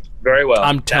spoilers. Oh, okay. Very well.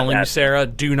 I'm telling you, Sarah,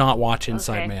 do not watch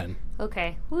Inside Okay. Man.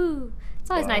 Okay. Woo. It's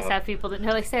always nice to have people that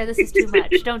know, like, Sarah, this is too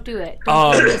much. Don't do it.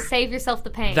 Don't do it. Save yourself the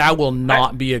pain. That will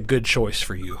not be a good choice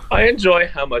for you. I enjoy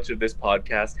how much of this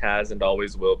podcast has and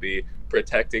always will be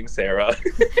protecting Sarah.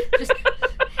 Just,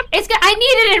 it's good. I need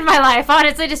it in my life.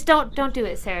 Honestly, just don't do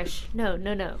it, Sarah. No.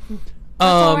 That's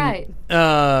all right.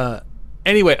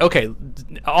 Anyway, okay,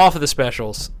 off of the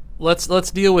specials. Let's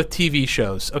deal with TV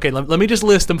shows. Okay, let me just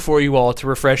list them for you all to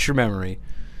refresh your memory.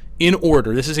 In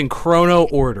order. This is in chrono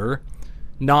order,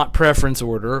 not preference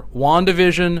order.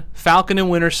 WandaVision, Falcon and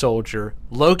Winter Soldier,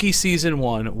 Loki Season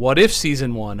 1, What If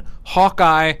Season 1,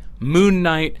 Hawkeye, Moon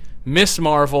Knight, Miss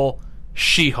Marvel,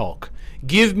 She-Hulk.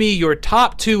 Give me your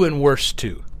top 2 and worst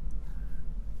 2.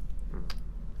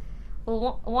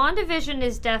 Well, WandaVision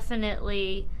is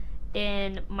definitely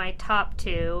in my top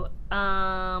 2.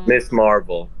 Miss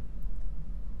Marvel.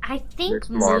 I think Miss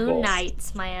Marvel. Moon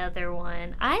Knight's my other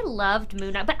one. I loved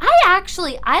Moon Knight, but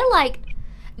I liked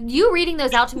you reading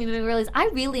those out to me made me realize I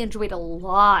really enjoyed a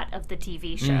lot of the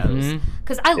TV shows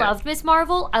because I loved Miss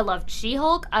Marvel, I loved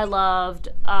She-Hulk,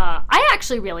 I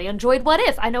actually really enjoyed What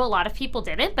If. I know a lot of people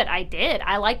didn't, but I did.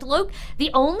 I liked Loki.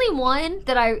 The only one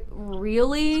that I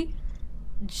really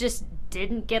just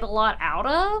didn't get a lot out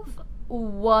of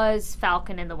was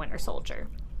Falcon and the Winter Soldier.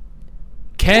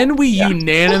 Can we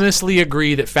unanimously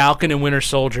agree that Falcon and Winter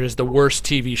Soldier is the worst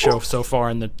TV show so far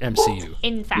in the MCU?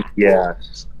 In fact. Yeah.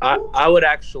 I would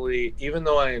actually, even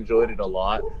though I enjoyed it a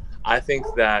lot, I think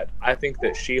that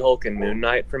She-Hulk and Moon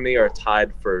Knight for me are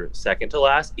tied for second to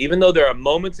last, even though there are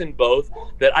moments in both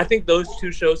that I think those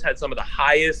two shows had some of the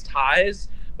highest highs,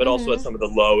 but also at some of the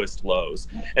lowest lows.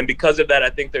 And because of that,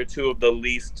 I think they're two of the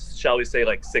least, shall we say,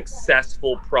 like,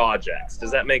 successful projects.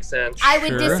 Does that make sense? I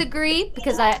would disagree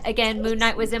because Moon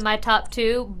Knight was in my top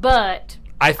 2, but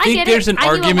I think there's an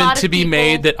argument to be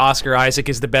made that Oscar Isaac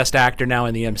is the best actor now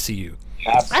in the MCU.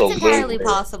 Absolutely. That's entirely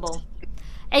possible.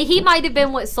 And he might have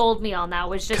been what sold me on that,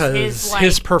 was just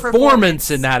his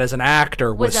performance in that as an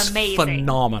actor was amazing.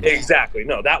 Phenomenal. Exactly.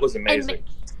 No, that was amazing.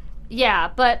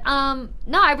 Yeah, but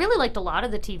no, I really liked a lot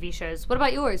of the TV shows. What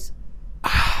about yours?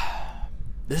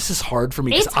 This is hard for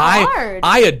me It's because hard.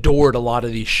 I adored a lot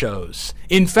of these shows.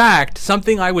 In fact,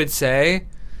 something I would say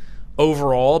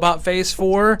overall about Phase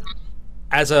 4,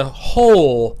 as a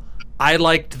whole, I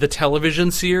liked the television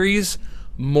series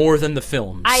more than the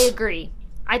films. I agree.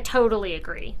 I totally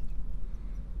agree.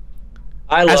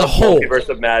 I love as a whole, Multiverse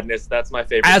of Madness. That's my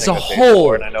favorite. As thing a of Phase whole,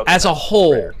 4, and I know as a that's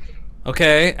whole, rare.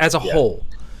 okay, as a whole.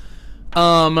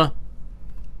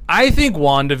 I think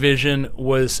WandaVision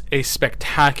was a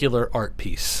spectacular art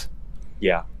piece.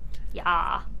 Yeah.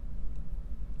 Yeah.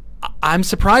 I'm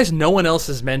surprised no one else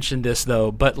has mentioned this,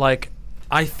 though, but, like,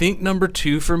 I think number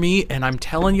 2 for me, and I'm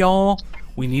telling y'all,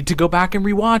 we need to go back and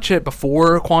rewatch it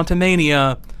before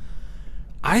Quantumania.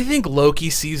 I think Loki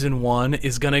Season 1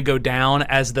 is going to go down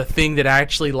as the thing that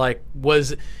actually, like,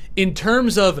 was, in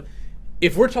terms of,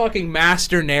 if we're talking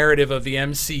master narrative of the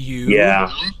MCU...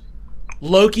 Yeah.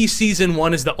 Loki Season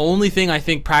 1 is the only thing I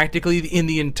think practically in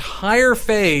the entire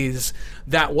phase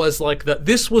that was like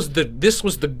this was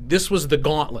the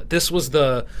gauntlet. This was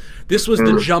the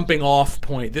jumping off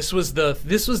point. This was the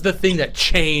thing that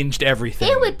changed everything.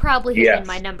 It would probably have been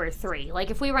my number 3. Like,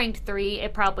 if we ranked 3,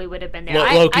 it probably would have been there.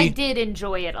 Loki. I did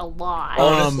enjoy it a lot.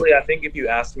 Honestly, I think if you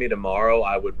asked me tomorrow,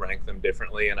 I would rank them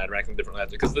differently, and I'd rank them differently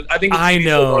after, because I think I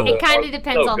know. It kind of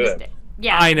depends on the state.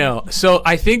 Yeah. I know. So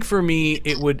I think for me,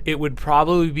 it would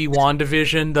probably be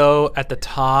WandaVision, though, at the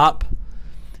top.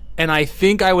 And I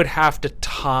think I would have to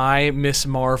tie Miss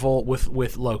Marvel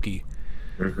with Loki.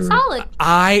 Mm-hmm. Solid.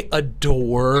 I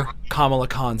adore Kamala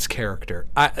Khan's character.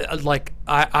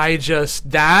 I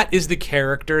just, that is the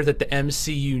character that the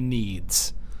MCU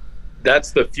needs.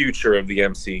 That's the future of the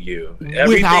MCU.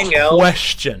 Without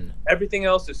question. Everything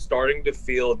else is starting to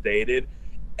feel dated.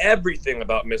 Everything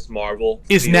about Miss Marvel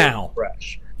is feels now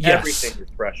fresh. Yes. Everything is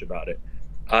fresh about it,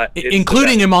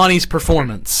 including Imani's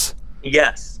performance.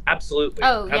 Yes, absolutely.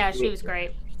 Oh yeah, absolutely. she was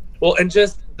great. Well, and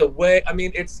just the way, I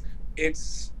mean, it's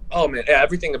oh man,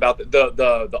 everything about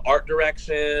the art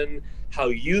direction, how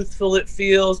youthful it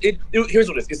feels. Here's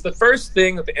what it is. It's the first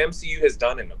thing that the MCU has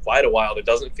done in quite a while that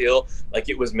doesn't feel like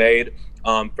it was made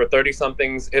for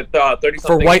 30-somethings, 30-somethings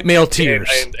For white male tears.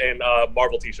 and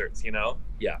Marvel t-shirts, you know?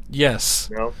 Yeah. Yes.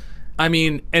 You know? I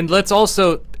mean, and let's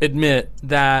also admit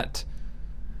that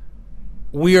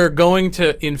we are going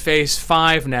to, in Phase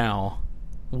 5 now,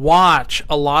 watch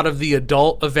a lot of the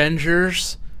adult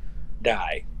Avengers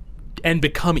Die. and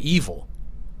become evil.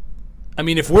 I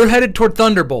mean, if we're headed toward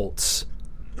Thunderbolts,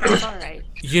 That's all right.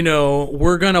 you know,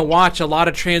 we're going to watch a lot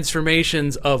of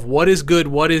transformations of what is good,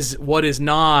 what is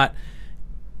not,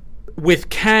 with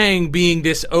Kang being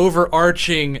this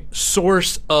overarching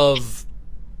source of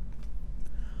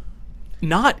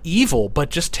not evil, but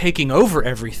just taking over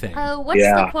everything. Oh, what's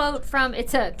Yeah. the quote from?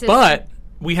 It's a. But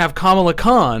we have Kamala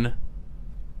Khan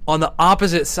on the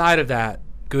opposite side of that.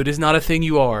 Good is not a thing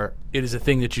you are, it is a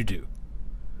thing that you do.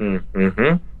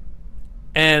 Mm-hmm.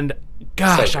 And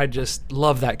gosh, So- I just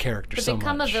love that character The so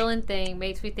become much. a villain thing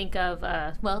makes me think of,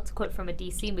 well, it's a quote from a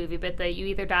DC movie, but that you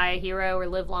either die a hero or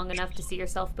live long enough to see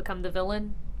yourself become the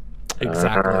villain.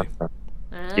 Exactly.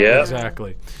 Yeah.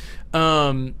 Exactly.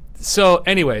 So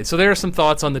anyway, so there are some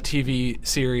thoughts on the TV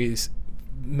series.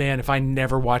 Man, if I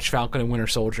never watch Falcon and Winter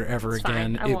Soldier ever It's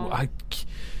fine. again, I won't.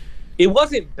 It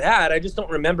wasn't bad. I just don't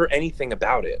remember anything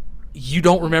about it. you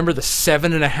don't remember the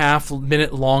 7.5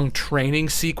 minute long training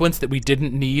sequence that we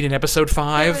didn't need in episode There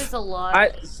 5? is a lot.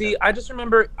 I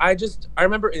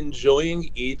remember enjoying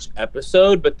each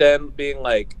episode, but then being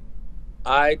like,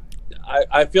 I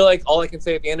feel like all I can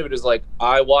say at the end of it is like,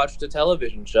 I watched a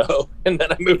television show and then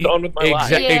I moved on with my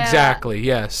life. Yeah. Exactly.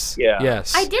 Yes. Yeah.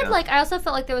 Yes. I did I also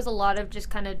felt like there was a lot of just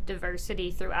kind of diversity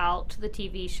throughout the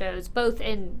TV shows, both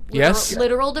in Yes.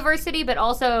 literal diversity, but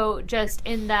also just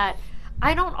in that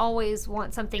I don't always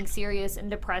want something serious and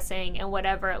depressing and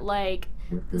whatever. Like,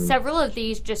 several of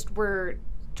these just were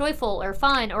joyful or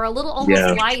fun or a little almost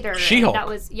Yeah. lighter. She-Hulk.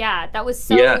 That was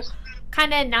so Yes.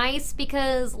 kind of nice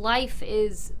because life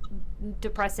is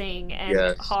depressing and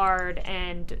Yes. hard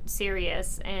and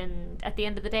serious, and at the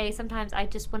end of the day sometimes I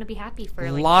just want to be happy for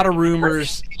A like lot of 30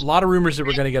 minutes. rumors that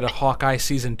we're going to get a Hawkeye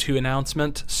season 2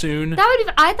 announcement soon.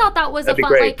 I thought that was That'd be a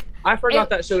fun great. like I forgot it-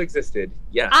 that show existed.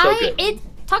 Yeah, so good.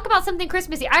 talk about something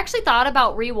Christmassy. I actually thought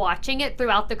about rewatching it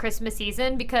throughout the Christmas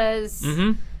season because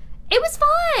Mhm. it was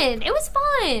fun. It was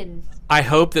fun. I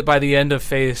hope that by the end of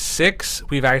Phase 6,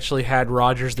 we've actually had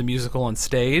Rogers the Musical on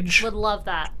stage. Would love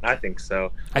that. I think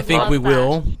so. I think love we that.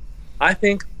 will. I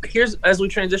think as we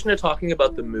transition to talking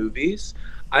about the movies,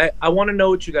 I want to know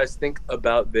what you guys think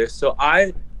about this. So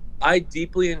I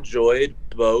deeply enjoyed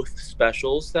both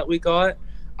specials that we got.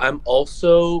 I'm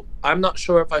not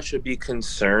sure if I should be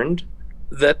concerned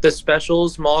that the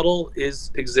specials model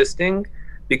is existing,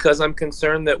 because I'm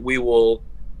concerned that we will,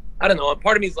 I don't know,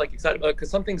 part of me is like excited about it because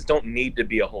some things don't need to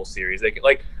be a whole series. They can,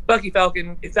 like Bucky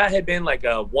Falcon, if that had been like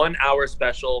a 1 hour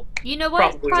special, You know what?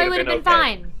 Probably Probably would've would have been been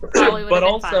okay. fine. Probably would but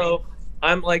have been fine. also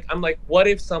I'm like, what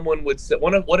if someone would say,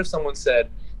 what if someone said,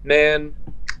 man,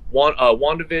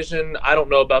 WandaVision, I don't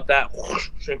know about that,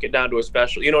 shrink it down to a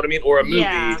special, you know what I mean? Or a movie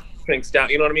Yeah. shrinks down,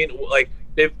 you know what I mean? Like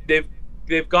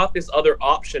they've got this other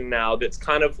option now that's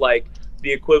kind of like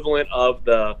the equivalent of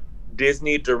the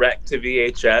Disney direct to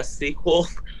VHS sequel.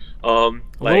 A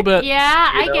little bit.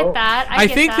 Yeah, I you know? get that. I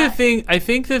get think that. I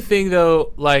think the thing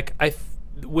though, like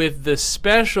with the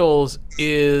specials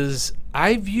is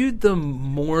I viewed them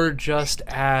more just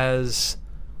as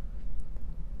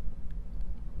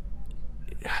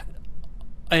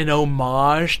an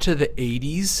homage to the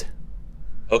 80s.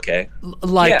 Okay.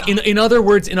 Like Yeah. in other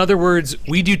words,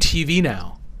 we do TV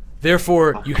now.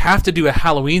 Therefore, you have to do a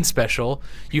Halloween special,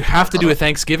 you have to do a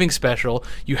Thanksgiving special,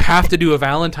 you have to do a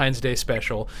Valentine's Day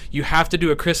special, you have to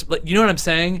do a Christmas. Like, you know what I'm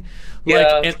saying? Like,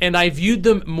 Yeah. and I viewed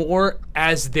them more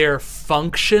as their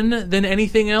function than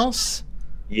anything else.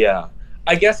 Yeah.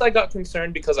 I guess I got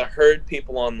concerned because I heard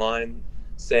people online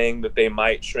saying that they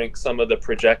might shrink some of the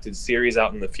projected series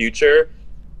out in the future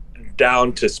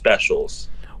down to specials.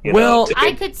 you Well, know, to-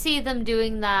 I could see them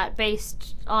doing that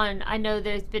based on. I know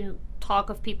there's been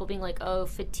talk of people being like, "Oh,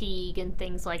 fatigue" and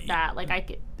things like that. Like I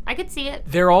could see it.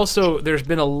 There's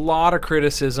been a lot of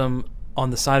criticism on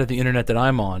the side of the internet that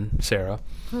I'm on, Sarah.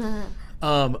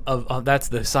 That's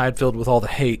the side filled with all the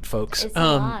hate, folks. It's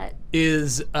a lot.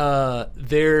 There's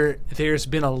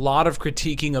been a lot of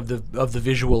critiquing of the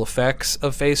visual effects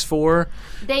of Phase 4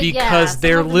 because some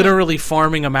they're of them literally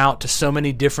farming them out to so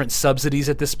many different subsidies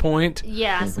at this point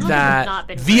Yeah, some of them that have not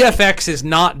been VFX is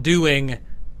not doing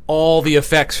all the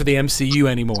effects for the MCU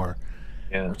anymore,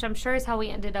 yeah. which I'm sure is how we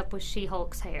ended up with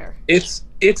She-Hulk's hair. It's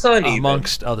uneven.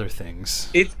 amongst other things.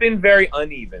 It's been very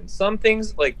uneven. Some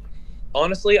things, like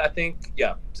honestly, I think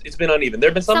it's been uneven. There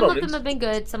have been some Some of moments them have been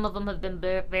good. Some of them have been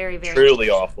very, very truly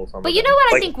awful. Some But of you know them.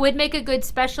 what I Like, think would make a good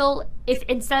special if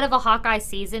instead of a Hawkeye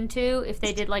season 2, if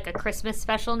they did like a Christmas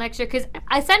special next year, because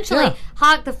essentially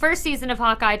the first season of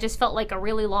Hawkeye just felt like a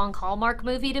really long Hallmark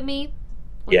movie to me,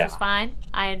 which was fine.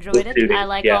 I enjoyed Good it. shooting, I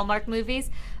like yeah. Hallmark movies,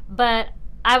 but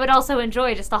I would also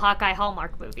enjoy just a Hawkeye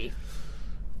Hallmark movie.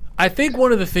 I think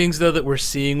one of the things, though, that we're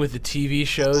seeing with the TV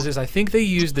shows is I think they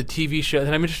use the TV show, and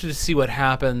I'm interested to see what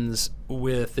happens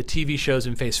with the TV shows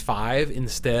in Phase 5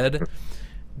 instead.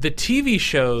 The TV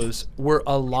shows were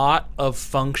a lot of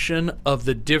function of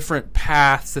the different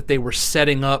paths that they were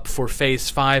setting up for Phase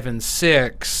 5 and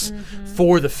 6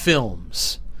 for the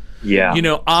films. yeah. You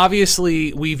know,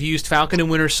 obviously, we've used Falcon and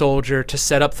Winter Soldier to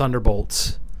set up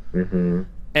Thunderbolts. Mm-hmm.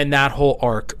 And that whole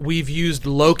arc. We've used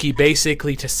Loki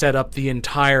basically to set up the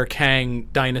entire Kang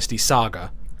Dynasty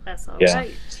saga. That's all Yeah.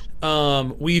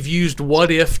 right. We've used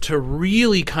What If to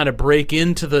really kind of break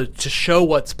into to show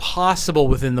what's possible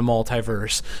within the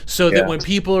multiverse, so that Yeah. when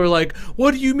people are like,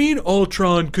 "What do you mean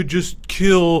Ultron could just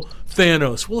kill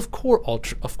Thanos?" Well, of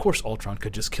course, Ultron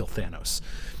could just kill Thanos.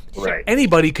 Right.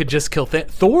 Anybody could just kill Thanos.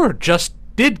 Thor just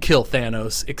did kill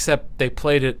Thanos, except they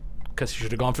played it because he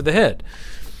should have gone for the head.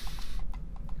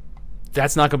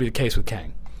 That's not going to be the case with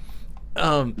Kang.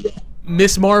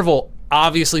 Miss Marvel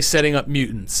obviously setting up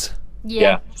mutants.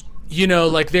 Yeah. You know,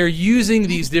 like they're using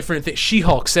these different things.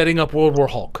 She-Hulk setting up World War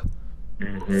Hulk.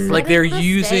 Like they're Setting the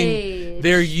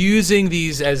using stage.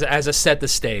 these as a set the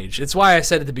stage. It's why I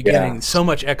said at the beginning, Yeah. so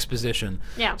much exposition.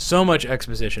 Yeah. So much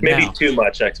exposition. Maybe Now, too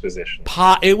much exposition.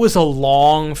 it was a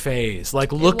long phase.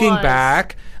 Like looking was.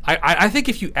 back, I think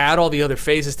if you add all the other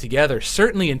phases together,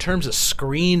 certainly in terms of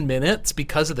screen minutes,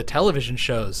 because of the television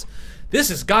shows, this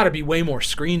has got to be way more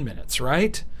screen minutes,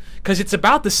 right? Because it's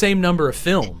about the same number of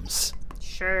films.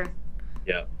 Sure.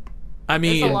 Yeah. I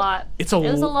mean, It's a lot. It's a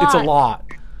It was a It's a lot. lot.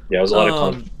 Yeah, it was a lot of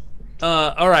content.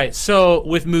 All right. So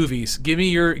with movies, give me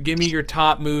your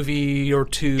top movie or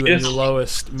two and Yes. your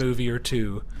lowest movie or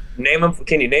two. Name them.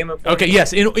 Can you name them? Okay.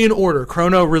 Yes. In order.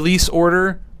 Chrono release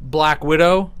order. Black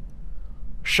Widow.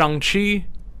 Shang-Chi.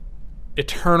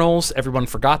 Eternals. Everyone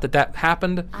forgot that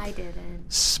happened. I didn't.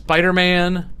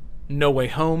 Spider-Man. No Way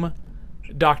Home.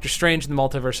 Doctor Strange and the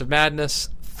Multiverse of Madness.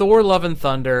 Thor: Love and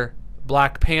Thunder.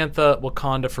 Black Panther.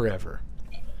 Wakanda Forever.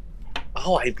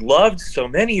 Oh, I loved so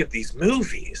many of these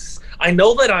movies. I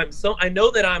know that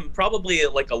I'm probably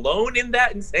like alone in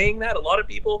that and saying that. A lot of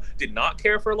people did not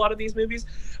care for a lot of these movies,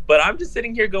 but I'm just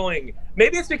sitting here going,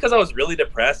 maybe it's because I was really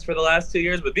depressed for the last 2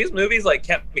 years, but these movies like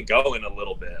kept me going a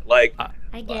little bit. Like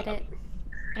I get it.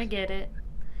 I get it.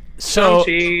 So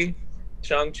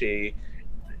Shang-Chi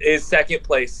is second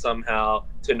place somehow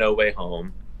to No Way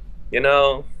Home. You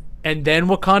know? and then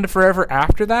Wakanda Forever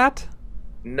after that.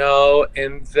 No,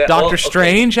 and Doctor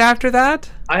Strange after that.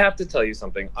 I have to tell you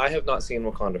something. I have not seen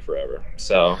Wakanda Forever,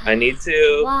 so I need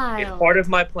to. Wow. It's part of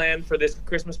my plan for this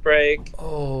Christmas break.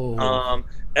 Oh.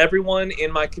 Everyone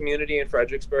in my community in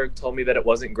Fredericksburg told me that it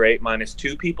wasn't great, minus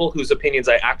 2 people whose opinions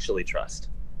I actually trust.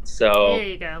 So There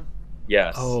you go.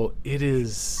 yes. Oh, it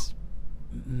is.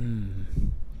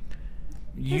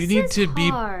 You This need is to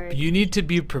hard. you need to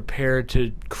be prepared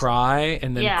to cry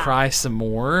and then Yeah. cry some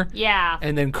more. Yeah.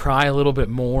 And then cry a little bit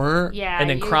more. Yeah, And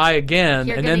then you're- cry again.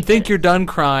 you're And gonna then think get- you're done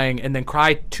crying. And then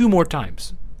cry 2 more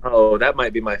times. Oh, that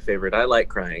might be my favorite. I like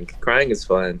crying. Crying is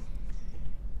fun.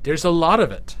 There's a lot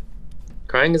of it.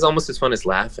 Crying is almost as fun as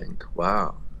laughing.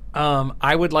 Wow.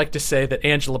 I would like to say that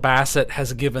Angela Bassett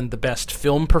has given the best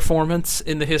film performance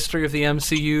in the history of the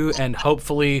MCU, and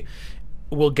hopefully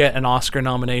will get an Oscar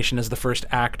nomination as the first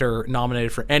actor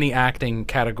nominated for any acting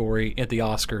category at the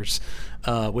Oscars,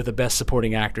 with a Best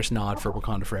Supporting Actress nod for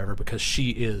Wakanda Forever, because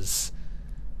she is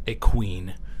a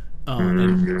queen.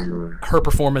 And her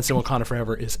performance in Wakanda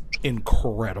Forever is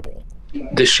incredible.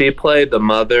 Does she play the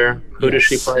mother? Who does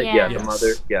she Yes. play? Yeah. Yeah, the Yes.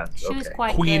 mother. Yeah. She was Okay.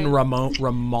 quite Queen good.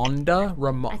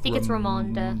 Ramonda? I think it's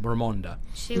Ramonda. Ramonda.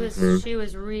 She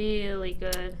was really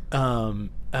good.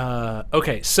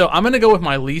 Okay, so I'm gonna go with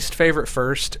my least favorite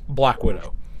first, Black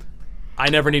Widow. I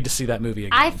never need to see that movie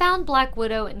again. I found Black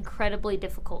Widow incredibly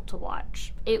difficult to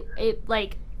watch. It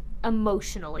like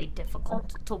emotionally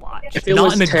difficult to watch. It Not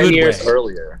was in a 10 good years way.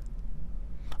 earlier.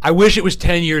 I wish it was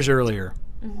 10 years earlier.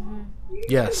 Mm-hmm.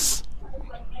 Yes,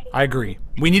 I agree.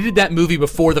 We needed that movie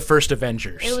before the first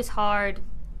Avengers, It was hard.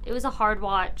 It was a hard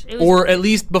watch. It was, or at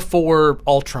least before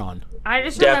Ultron. I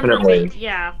just Definitely. remember.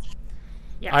 Yeah.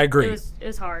 I agree. It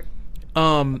was hard.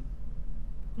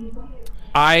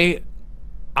 I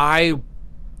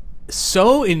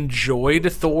so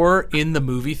enjoyed Thor in the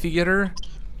movie theater.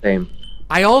 Same.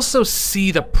 I also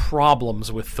see the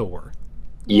problems with Thor.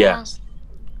 Yeah. Yes.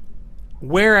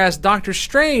 Whereas Doctor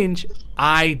Strange,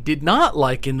 I did not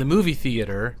like in the movie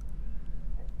theater.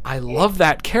 I love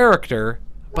that character,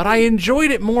 but I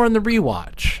enjoyed it more in the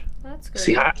rewatch. That's good.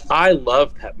 See, I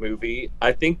love that movie.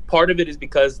 I think part of it is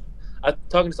because I was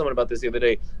talking to someone about this the other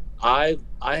day. I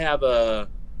have a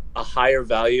higher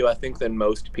value, I think, than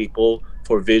most people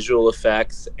for visual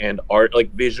effects and art,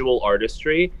 like visual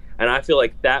artistry. And I feel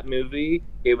like that movie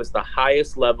gave us the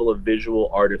highest level of visual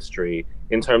artistry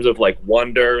in terms of like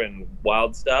wonder and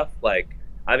wild stuff. Like,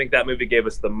 I think that movie gave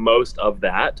us the most of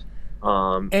that.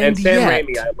 And Sam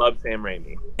Raimi, I love Sam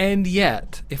Raimi. And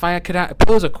yet, if I could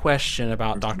pose a question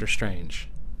about Doctor Strange,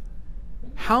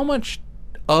 how much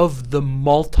of the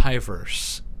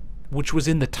multiverse, which was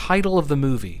in the title of the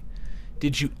movie,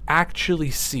 did you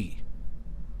actually see?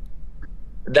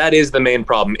 That is the main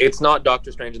problem. It's not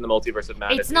Doctor Strange in the Multiverse of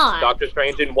Madness. It's not. It's Doctor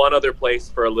Strange in one other place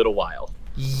for a little while.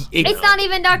 It's not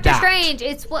even Doctor Strange.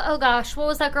 It's oh gosh, what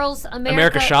was that girl's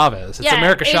America Chavez. It's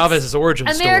America Chavez's origin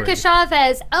story. America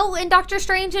Chavez. Oh, and Doctor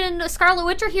Strange and Scarlet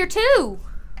Witch are here too.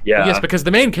 Yeah. Yes, because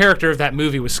the main character of that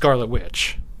movie was Scarlet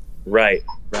Witch. Right.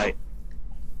 Yeah.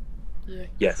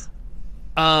 Yes.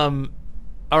 All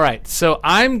right. So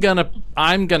I'm gonna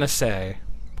say.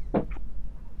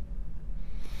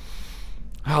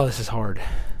 Oh, this is hard.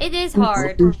 It is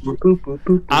hard.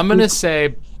 I'm gonna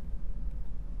say.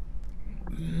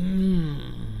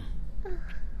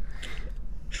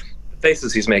 The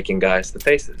faces he's making, guys. The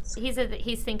faces.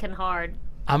 He's thinking hard.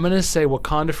 I'm gonna say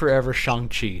Wakanda Forever,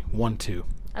 Shang-Chi 1-2.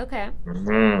 Okay.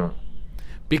 Mm.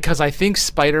 Because I think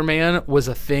Spider-Man was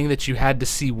a thing that you had to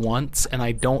see once, and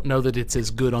I don't know that it's as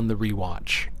good on the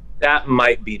rewatch. That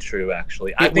might be true,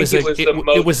 actually. I think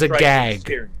it was a gag.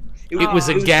 Experience. It was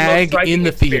a gag in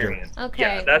the theater.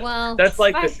 Okay. Yeah, that's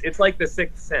like it's like the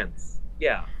Sixth Sense.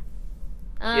 Yeah.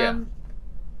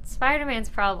 Spider-Man's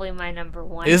probably my number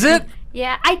one. Is it?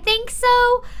 Yeah, I think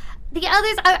so. The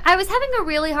others, I was having a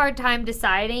really hard time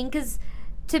deciding because,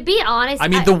 to be honest, I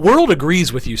mean, the world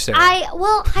agrees with you, Sarah.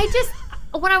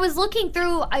 When I was looking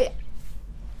through,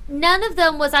 none of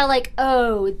them was I like,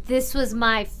 oh, this was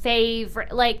my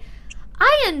favorite. Like,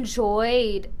 I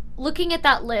enjoyed looking at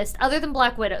that list. Other than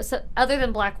Black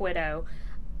Widow,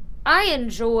 I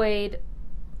enjoyed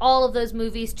all of those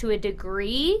movies to a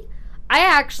degree. I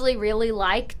actually really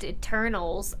liked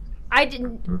Eternals. I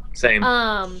didn't. Same.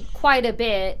 Quite a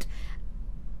bit.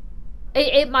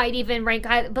 It might even rank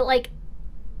high, but like,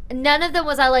 none of them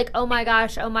was I like, oh my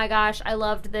gosh, I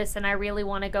loved this and I really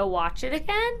want to go watch it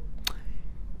again.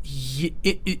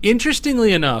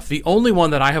 Interestingly enough, the only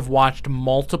one that I have watched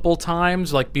multiple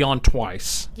times, like beyond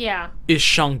twice, is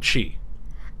Shang-Chi.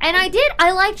 And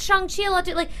I liked Shang-Chi a lot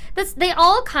too. Like, they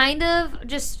all kind of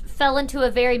just fell into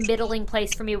a very middling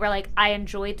place for me where, like, I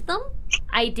enjoyed them.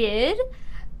 I did.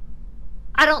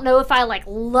 I don't know if I, like,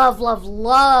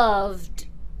 loved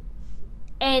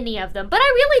any of them. But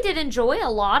I really did enjoy a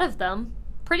lot of them.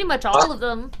 Pretty much all of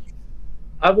them.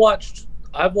 I've watched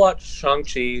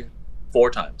Shang-Chi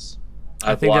 4 times.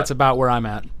 I think that's about where I'm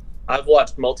at. I've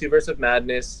watched Multiverse of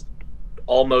Madness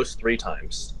almost 3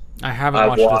 times. I haven't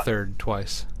watched the third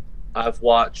twice. I've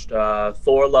watched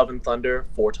Thor: Love and Thunder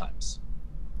 4 times.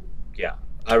 Yeah,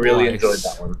 I really enjoyed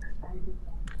that one.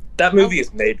 That movie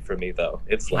is made for me, though.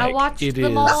 It's like I watched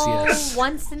them all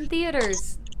once in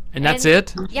theaters. And that's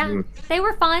it? Yeah, they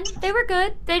were fun. They were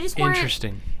good. They just weren't.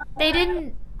 Interesting. They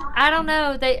didn't. I don't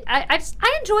know. I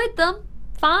enjoyed them.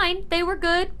 Fine. They were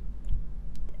good.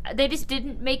 They just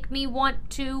didn't make me want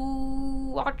to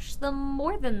watch them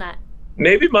more than that.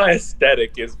 Maybe my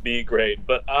aesthetic is B grade,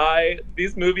 but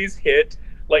these movies hit,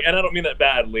 like, and I don't mean that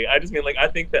badly. I just mean, like, I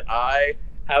think that I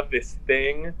have this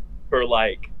thing for,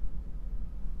 like,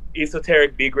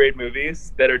 esoteric B grade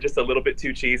movies that are just a little bit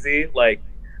too cheesy. Like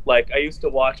I used to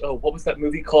watch, what was that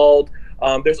movie called?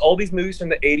 There's all these movies from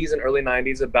the 80s and early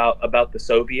 90s about the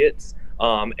Soviets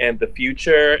and the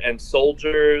future and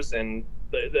soldiers and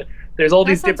there's all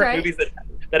these different movies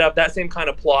that have that same kind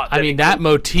of plot. I mean, that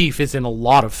motif is in a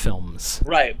lot of films.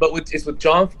 Right, but it's with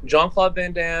Jean-Claude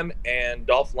Van Damme and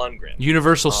Dolph Lundgren.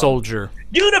 Universal Soldier.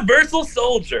 Universal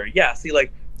Soldier. Yeah, see,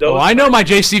 like those. Oh, I know my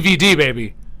JCVD,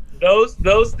 baby. Those.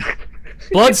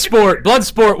 Bloodsport.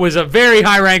 Bloodsport was a very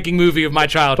high-ranking movie of my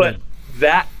childhood. But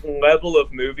that level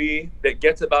of movie that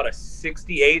gets about a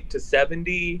 68 to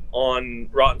 70 on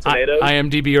Rotten Tomatoes.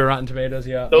 IMDb or Rotten Tomatoes,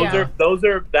 yeah.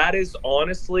 That is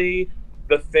honestly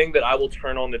the thing that I will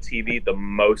turn on the TV the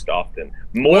most often.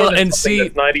 More than something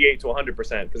that's 98 to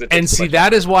 100%. And see,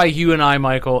 that is why you and I,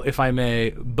 Michael, if I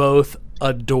may, both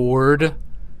adored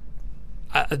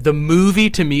the movie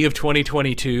to me of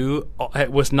 2022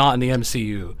 was not in the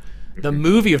MCU. The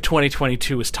movie of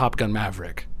 2022 was Top Gun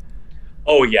Maverick.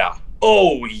 Oh, yeah.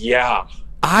 Oh yeah.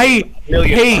 I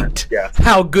Million hate times, yeah.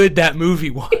 how good that movie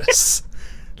was.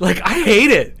 Like, I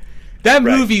hate it. That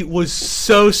Right. movie was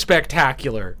so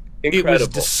spectacular. It was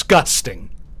Incredible. disgusting.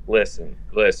 Listen.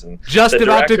 Just The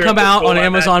about to director come of the out school on I'm at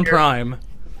Amazon here- Prime.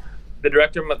 The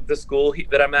director of the school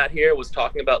that I'm at here was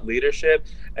talking about leadership,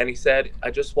 and he said,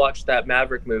 "I just watched that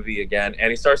Maverick movie again,"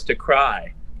 and he starts to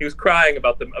cry. He was crying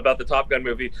about the Top Gun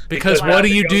movie Because Wow. what do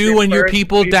Maverick you goes do in when your first,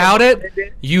 people he's doubt it? behind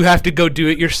it. You have to go do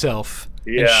it yourself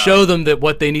and Yeah. show them that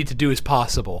what they need to do is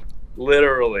possible.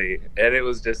 Literally, and it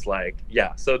was just like,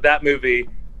 yeah. So that movie,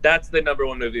 that's the number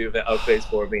one movie of Phase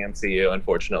 4 of the MCU,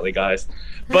 unfortunately, guys.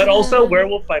 But also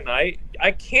Werewolf by Night.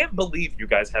 I can't believe you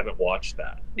guys haven't watched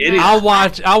that. It is. I'll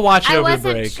watch it I over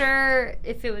wasn't break. sure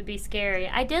if it would be scary.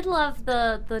 I did love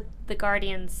the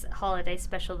Guardians holiday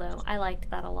special though. I liked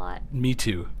that a lot. Me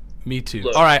too.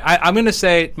 Look. All right, I'm going to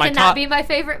say my Can top. that be my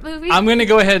favorite movie? I'm going to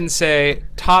go ahead and say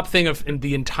top thing of in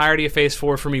the entirety of Phase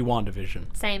 4 for me,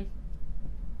 WandaVision. Same.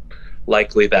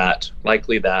 Likely that.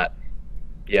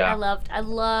 Yeah. I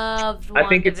loved I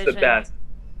think it's the WandaVision. best.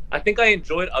 I think I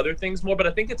enjoyed other things more, but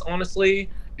I think it's honestly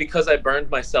because I burned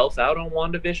myself out on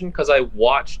WandaVision because I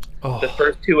watched the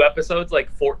first 2 episodes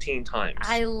like 14 times.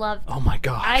 I loved Oh my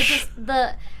gosh.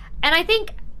 and I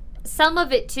think some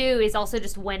of it too is also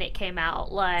just when it came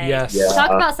out. Like, Yes. Yeah.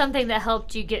 talk about something that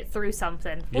helped you get through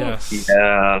something. Yes.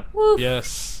 Yeah. Woof.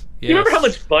 Yes. You remember how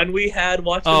much fun we had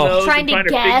watching Oh. those? Trying and to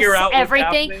trying guess figure out what's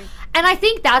everything. happening? And I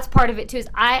think that's part of it too. Is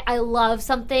I love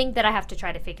something that I have to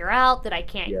try to figure out, that I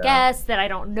can't Yeah. guess, that I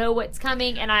don't know what's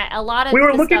coming, and a lot of We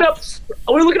were the looking stuff,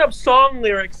 up song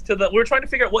lyrics to the. We were trying to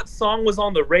figure out what song was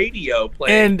on the radio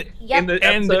playing And Yep. in the and-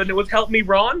 episode, and it was "Help Me,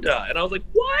 Rhonda," and I was like,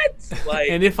 "What?" Like,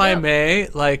 and if I Yep. may,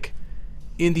 like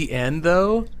in the end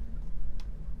though,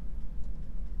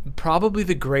 probably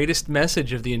the greatest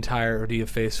message of the entirety of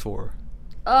Phase 4.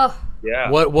 oh, yeah,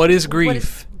 What is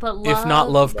grief but if not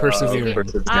love Love, persevering?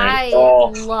 persevering. I Oh.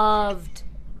 loved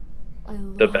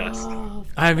The best.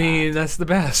 I mean, that's the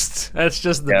best. That's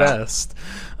just the Yeah. best.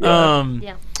 Yeah.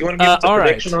 Yeah. You want to give us a all right.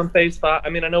 prediction on Phase 5? I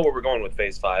mean, I know where we're going with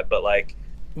Phase 5, but like,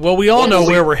 Well, we all know Well,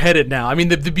 where we're headed now. I mean,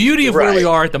 the beauty of where we Right.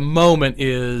 are at the moment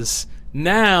is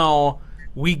now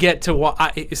we get to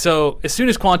so as soon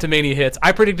as Quantumania hits,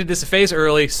 I predicted this a phase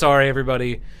early. Sorry,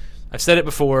 everybody. I've said it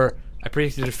before. I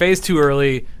predicted a phase too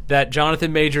early that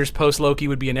Jonathan Majors post Loki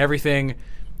would be in everything.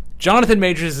 Jonathan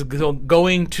Majors is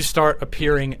going to start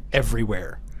appearing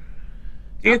everywhere.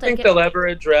 do you I'll think take it. they'll ever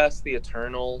address the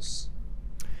Eternals?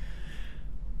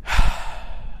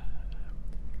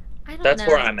 I don't That's know.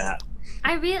 where I'm at.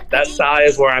 That sigh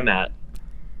is where I'm at.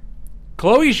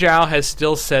 Chloe Zhao has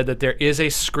still said that there is a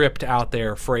script out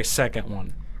there for a second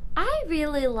one. I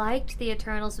really liked the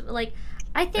Eternals. Like,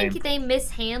 I think Same. they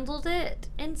mishandled it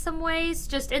in some ways,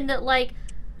 just in that, like,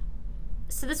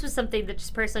 so this was something that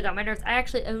just personally got my nerves. I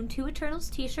actually own 2 Eternals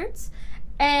t-shirts,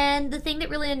 and the thing that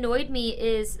really annoyed me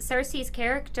is Cersei's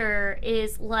character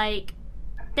is like,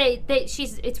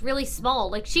 it's really small.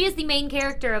 Like, she is the main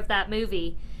character of that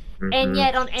movie, and Mhm.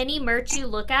 yet on any merch you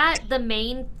look at, the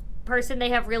main person they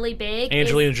have really big is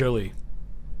Angelina Jolie.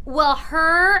 well,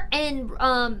 her and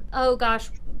oh gosh,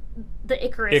 the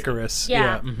Icarus.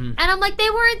 Yeah. Mhm. And I'm like, they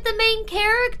weren't the main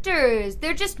characters.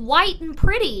 They're just white and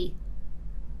pretty.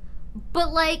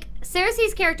 But like,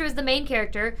 Cersei's character is the main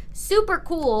character, super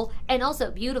cool and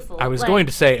also beautiful. I was Like, going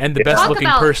to say, and the Talk best looking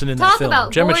about- person in talk that film.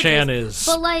 about Gemma gorgeous, Chan is.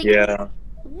 But like, Yeah.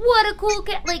 what a cool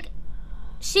like,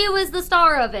 she was the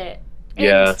star of it. And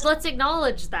Yes. let's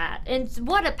acknowledge that. And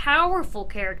what a powerful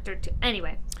character to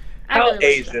anyway. I How really liked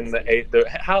Asian that.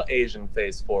 how Asian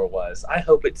Phase 4 was. I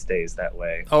hope it stays that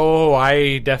way. Oh,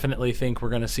 I definitely think we're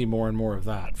going to see more and more of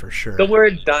that for sure. The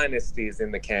word dynasties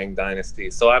in the Kang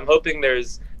Dynasty, so I'm hoping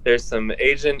there's some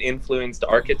Asian influenced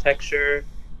architecture.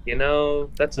 You know,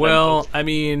 that's what I'm Well, hoping. I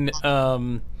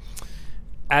mean,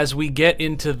 as we get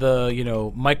into the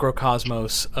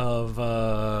microcosmos of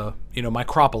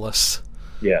Micropolis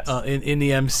Yes. in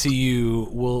the MCU,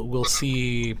 we'll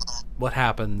see what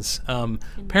happens.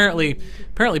 Apparently,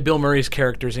 Bill Murray's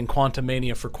character is in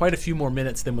Quantumania for quite a few more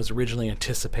minutes than was originally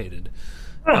anticipated.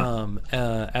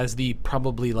 As the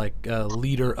probably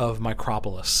leader of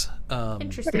Micropolis. that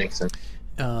Interesting. makes sense.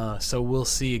 So we'll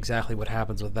see exactly what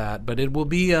happens with that, but it will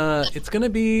be it's going to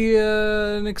be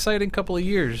an exciting couple of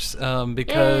years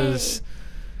because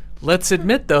let's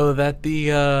admit though that the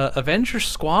Avengers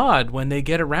squad, when they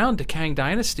get around to Kang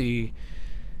Dynasty,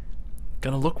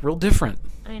 going to look real different.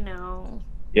 I know.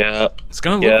 Yeah. It's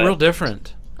going to look Yeah. real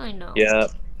different. I know. Yeah.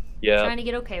 Yeah. Trying to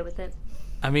get okay with it.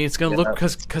 I mean, it's going to Yeah. look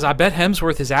because I bet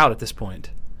Hemsworth is out at this point.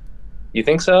 You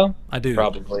think so? I do.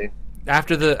 Probably.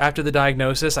 After the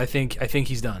diagnosis, I think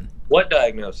he's done. What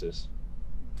diagnosis?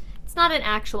 It's not an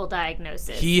actual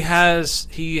diagnosis. He has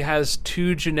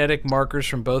 2 genetic markers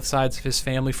from both sides of his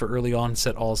family for early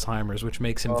onset Alzheimer's, which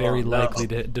makes him very likely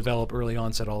to develop early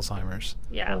onset Alzheimer's.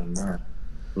 Yeah. Oh, no.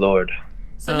 Lord.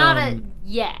 So not a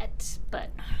yet, but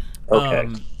Okay.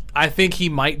 I think he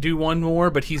might do one more,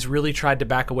 but he's really tried to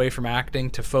back away from acting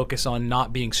to focus on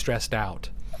not being stressed out.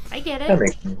 I get That it.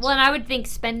 makes sense. Well, and I would think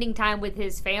spending time with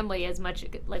his family as much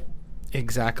like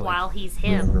Exactly. while he's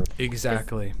him.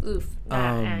 Exactly. Oof.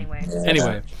 Anyway.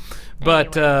 Anyway,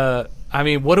 but I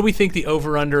mean, what do we think the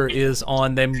over/under is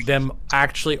on them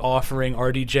actually offering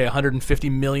RDJ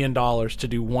 $150 million to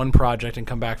do one project and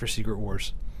come back for Secret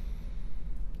Wars?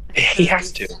 He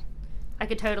has to. I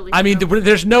could totally. I mean, see them,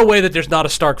 there's no way that there's not a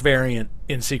Stark variant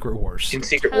in Secret Wars. In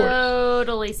Secret Wars.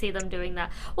 totally see them doing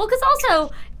that. Well, because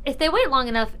also, if they wait long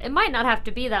enough, it might not have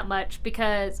to be that much.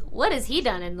 Because what has he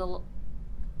done in the?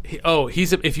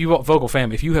 If you Vocal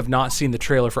Fam, if you have not seen the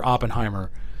trailer for Oppenheimer,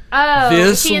 Oh,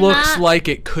 this is he in looks that? like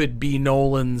it could be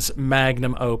Nolan's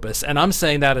magnum opus, and I'm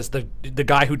saying that as the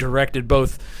guy who directed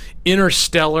both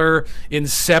Interstellar,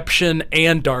 Inception,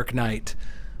 and Dark Knight.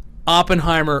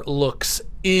 Oppenheimer looks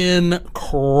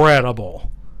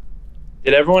incredible.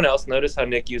 Did everyone else notice how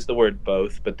Nick used the word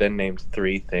both, but then named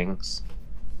 3 things?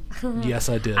 Yes,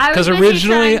 I did. I was Because busy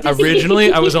trying to see.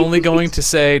 originally I was only going to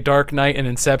say Dark Knight and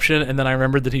Inception, and then I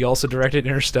remembered that he also directed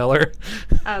Interstellar.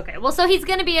 Okay, well, so he's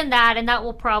going to be in that, and that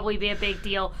will probably be a big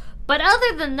deal. But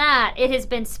other than that, it has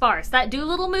been sparse. That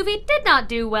Doolittle movie did not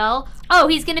do well. Oh,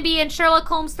 he's going to be in Sherlock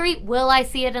Holmes 3. Will I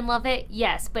see it and love it?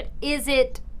 Yes. But is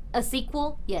it a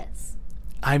sequel? Yes.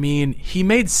 I mean, he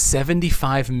made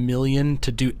 $75 million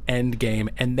to do Endgame,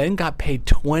 and then got paid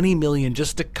 $20 million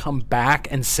just to come back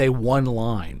and say one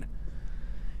line.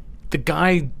 The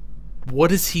guy, what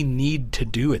does he need to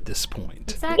do at this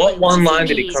point? Exactly. What one does line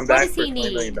did he need? come What back does for he $20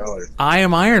 need? million? I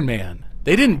am Iron Man.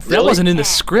 They didn't. That Really? wasn't in the Yeah.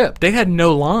 script. They had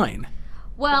no line.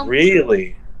 Well,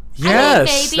 Really?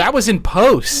 Yes, maybe- that was in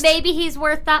post. maybe he's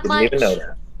worth that Didn't much. even know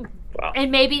that. Wow.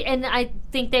 And I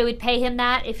think they would pay him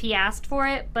that if he asked for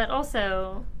it. But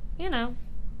also,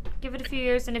 give it a few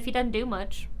years, and if he doesn't do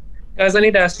much. Guys, I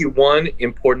need to ask you one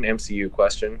important MCU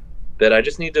question that I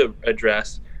just need to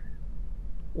address.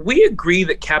 We agree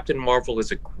that Captain Marvel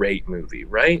is a great movie,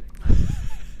 right?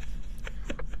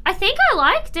 I think I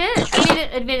liked it. I mean,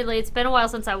 admittedly, it's been a while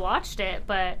since I watched it,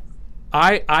 but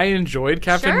I enjoyed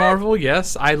Captain Sure. Marvel.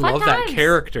 Yes, I Fun love that times.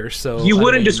 character. So You I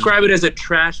wouldn't mean, describe it as a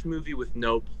trash movie with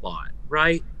no plot,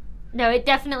 right? no, it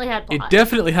definitely had plot. It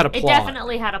definitely had a It plot.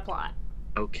 definitely had a plot.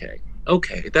 Okay.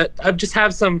 That I just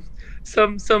have some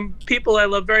people I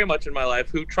love very much in my life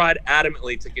who tried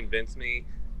adamantly to convince me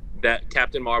that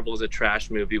Captain Marvel is a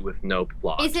trash movie with no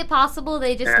plot. Is it possible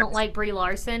they just don't Yes. like Brie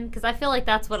Larson? Because I feel like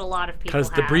that's what a lot of people have.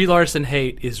 Because the Brie Larson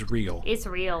hate is real. It's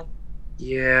real.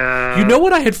 Yeah. You know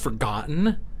what I had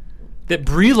forgotten? That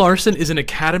Brie Larson is an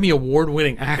Academy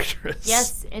Award-winning actress.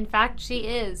 Yes, in fact, she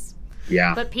is.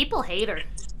 Yeah. But people hate her.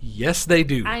 Yes, they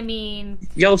do. I mean,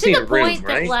 Y'all to seen the Room, point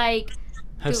right? that, like...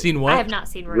 Have seen what? I have not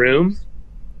seen Room. Room?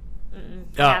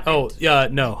 Haven't.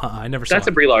 No, I never saw That's a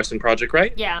it. Brie Larson project,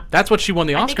 right? Yeah. That's what she won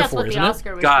the I think Oscar that's for, what the isn't it?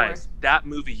 Oscar was Guys, for. that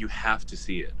movie, you have to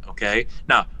see it, okay?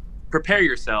 Now, prepare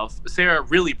yourself. Sarah,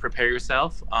 really prepare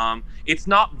yourself. It's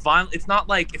not violent. It's not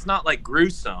like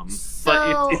gruesome, So-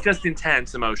 but it's just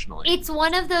intense emotionally. It's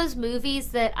one of those movies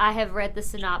that I have read the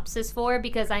synopsis for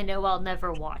because I know I'll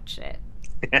never watch it.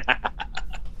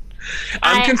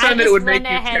 I'm I concerned that it just would make went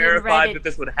you ahead and read terrified it. that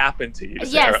this would happen to you,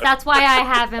 Yes, Sarah. that's why I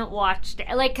haven't watched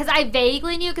it. Like, because I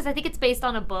vaguely knew, because I think it's based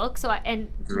on a book. So I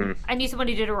knew someone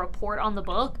who did a report on the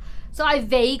book. So I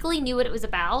vaguely knew what it was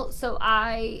about. So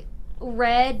I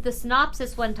read the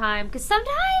synopsis one time because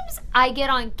sometimes I get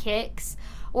on kicks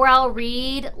or I'll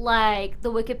read like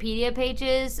the Wikipedia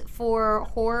pages for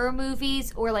horror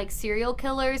movies or like serial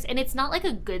killers, and it's not like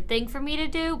a good thing for me to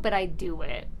do, but I do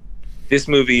it. This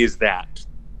movie is the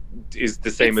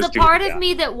same It's as the doing part that. of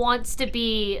me that wants to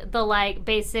be the like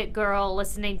basic girl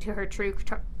listening to her true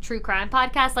crime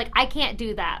podcast. Like, I can't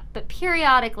do that, but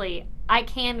periodically I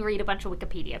can read a bunch of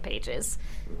Wikipedia pages.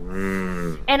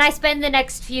 And I spend the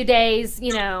next few days,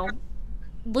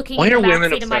 looking Why in are the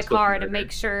women backseat of my obsessed with car to murder?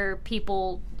 make sure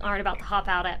people aren't about to hop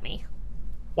out at me.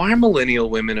 Why are millennial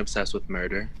women obsessed with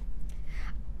murder?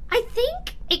 I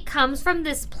think it comes from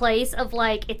this place of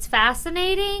like, it's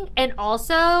fascinating, and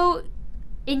also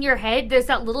in your head there's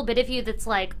that little bit of you that's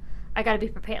like, I gotta be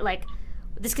prepared, like,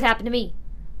 this could happen to me.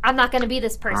 I'm not gonna be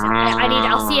this person.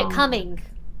 I'll see it coming.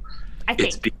 I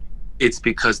think. It's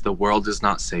because the world is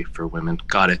not safe for women.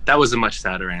 Got it. That was a much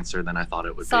sadder answer than I thought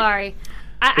it would Sorry.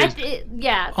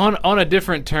 Yeah. On a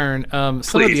different turn,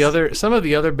 some of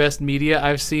the other best media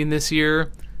I've seen this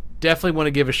year. Definitely want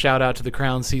to give a shout out to The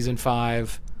Crown season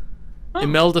 5.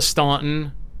 Imelda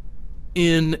Staunton,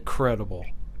 incredible.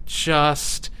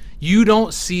 Just you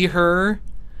don't see her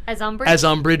As Umbridge? as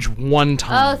Umbridge one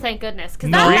time. Oh, thank goodness. Because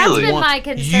No, that's Really? been my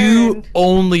concern. You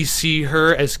only see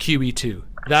her as QE2.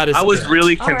 That is I was it.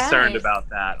 really All concerned right. about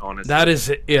that, honestly. That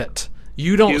is it.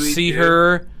 You don't QE2. see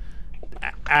her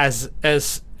as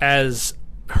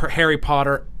her Harry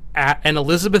Potter and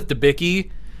Elizabeth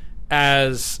Debicki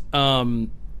as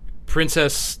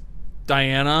Princess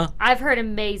Diana, I've heard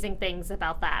amazing things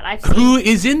about that. I've who seen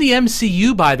is in the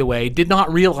MCU, by the way. Did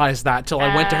not realize that till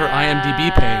I went to her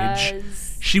IMDb page.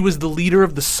 as- She was the leader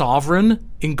of the Sovereign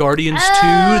in Guardians 2,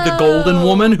 the Oh. Golden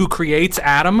Woman who creates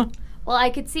Adam. Well,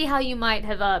 I could see how you might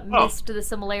have missed the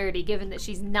similarity, given that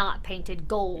she's not painted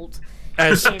gold.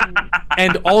 As In,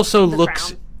 and also The looks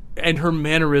Crown. and her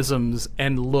mannerisms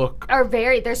and look.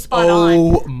 they're spot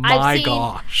Oh on. my I've seen-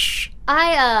 gosh.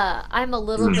 I'm a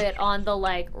little bit on the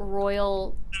like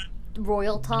royal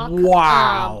talk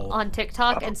Wow. on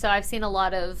TikTok, and so I've seen a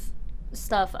lot of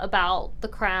stuff about the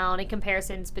Crown and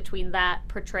comparisons between that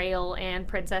portrayal and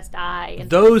Princess Di. And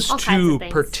Those all kinds of two,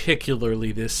 things.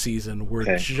 particularly this season, were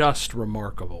Okay. just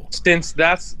remarkable. Since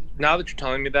now that you're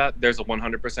telling me that, there's a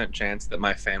 100% chance that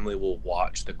my family will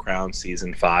watch The Crown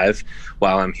season 5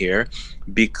 while I'm here,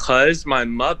 because my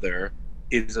mother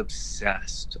is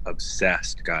obsessed,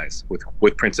 guys,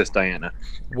 with Princess Diana.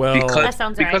 Well, That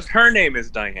sounds right. Because her name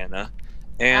is Diana,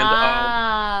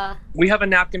 and we have a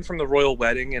napkin from the royal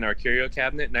wedding in our curio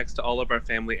cabinet next to all of our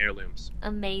family heirlooms.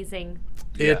 amazing.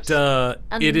 it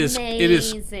is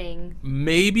Amazing.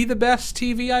 maybe the best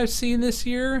TV I've seen this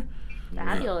year.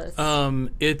 Fabulous.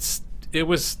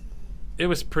 It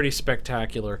was pretty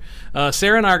spectacular.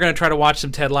 Sarah and I are going to try to watch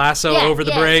some Ted Lasso Yeah, over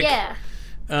the yeah, break. Yeah.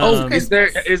 Oh, Um, is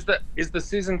the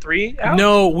season 3 out?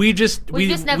 no, We've just never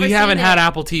we haven't seen had it.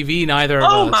 Apple TV, neither of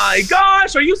Oh us. my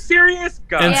gosh, are you serious?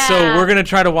 Guys, And so Yeah. we're gonna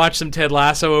try to watch some Ted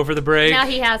Lasso over the break. Now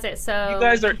he has it, so you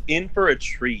guys are in for a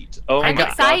treat. Oh I'm my God.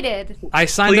 excited. I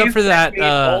signed up Please for that. send me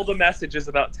all the messages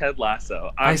about Ted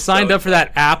Lasso. I I'm signed so up for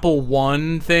that Apple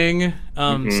One thing, so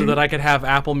Mhm. that I could have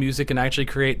Apple Music and actually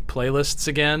create playlists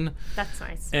again, That's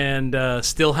nice. and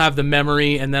still have the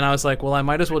memory. And then I was like, well, I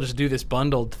might as well just do this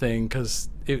bundled thing because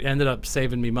it ended up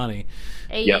saving me money.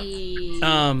 Hey, Yep. it's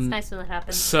nice when that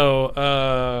happens. So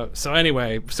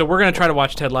anyway, so we're gonna try to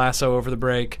watch Ted Lasso over the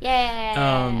break.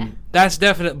 Yeah. That's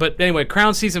definite. But anyway,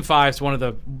 Crown season 5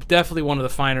 is definitely one of the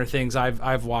finer things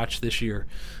I've watched this year.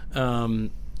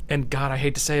 And God, I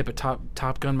hate to say it, but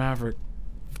Top Gun Maverick,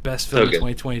 best film So of good.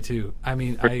 2022. I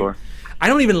mean, For sure. I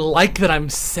don't even like that I'm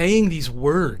saying these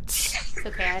words. It's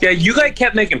okay. Yeah, you guys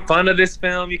kept making fun of this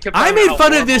film. You kept. I talking made about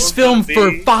fun how of this horrible film it was for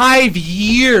gonna be. 5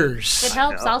 years. It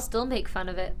helps. know. I'll still make fun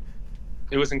of it.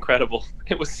 It was incredible.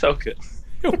 It was so good.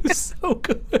 It was so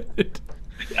good.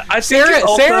 I think it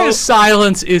also- Sarah's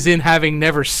silence is in having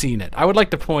never seen it. I would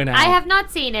like to point out. I have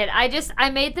not seen it. I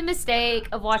made the mistake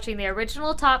of watching the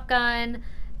original Top Gun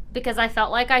because I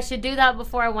felt like I should do that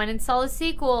before I went and saw the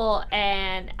sequel,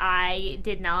 and I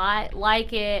did not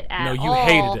like it at all. No, you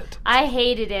hated it.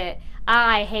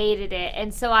 I hated it.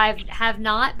 And so I have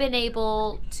not been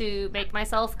able to make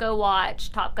myself go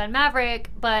watch Top Gun Maverick,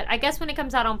 but I guess when it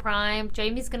comes out on Prime,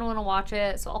 Jamie's going to want to watch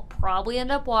it, so I'll probably end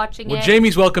up watching Well, it.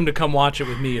 Jamie's welcome to come watch it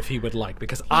with me if he would like,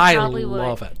 because I Probably would.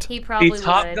 love it. He probably The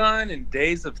Top would. Gun and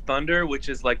Days of Thunder, which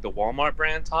is like the Walmart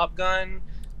brand Top Gun.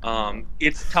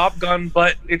 It's Top Gun,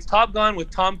 but it's Top Gun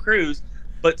with Tom Cruise,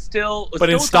 but still. But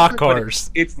in still stock Tom Cruise, but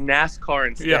cars. It's NASCAR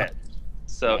instead. Yeah.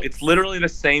 So Yikes. it's literally the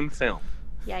same film,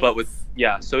 Yikes. but with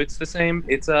so it's the same.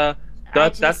 It's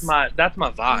that's my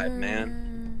vibe,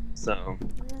 man. So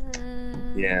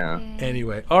yeah.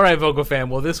 Anyway, all right, Vocal Fam.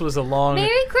 Well, this was a long.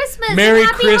 Merry Christmas! Merry and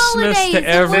happy Christmas holidays to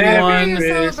everyone. You're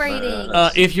Merry celebrating.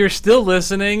 Christmas. If you're still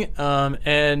listening,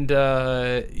 and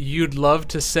you'd love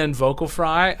to send Vocal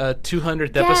Fry a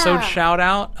 200th episode Yeah. shout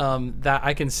out, that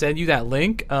I can send you that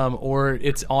link, or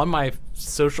it's on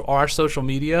our social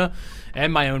media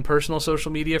and my own personal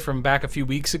social media from back a few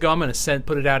weeks ago. I'm gonna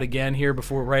put it out again here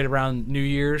before right around New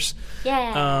Year's.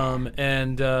 Yeah.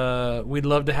 And we'd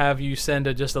love to have you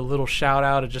send just a little shout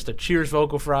out, just a cheers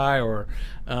Vocal Fry, or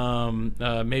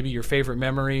maybe your favorite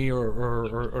memory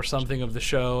or something of the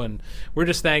show. And we're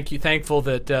just thankful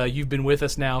that you've been with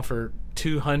us now for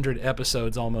 200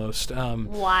 episodes almost.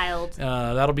 Wild.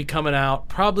 That'll be coming out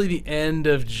probably the end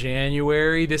of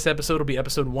January. This episode will be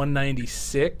episode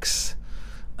 196.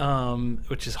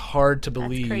 Which is hard to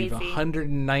believe. crazy.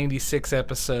 196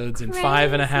 episodes in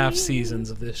 5.5 Crazy. seasons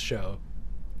of this show.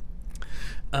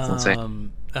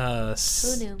 insane.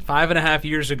 knew? 5.5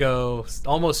 years ago,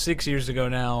 almost 6 years ago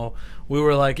now, we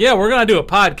were like, yeah, we're going to do a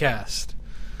podcast.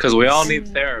 Because we all need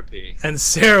therapy. And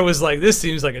Sarah was like, this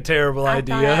seems like a terrible I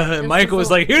idea. thought it And Michael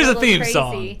was like, here's a little theme crazy.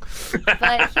 song.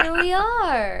 But here we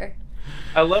are.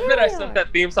 I love that I Yeah. sent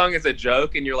that theme song as a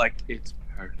joke, and you're like, it's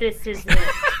perfect. This is it.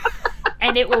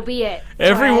 And it will be it.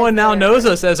 Everyone now forever. knows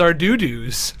us as our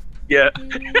doo-doos. Yeah.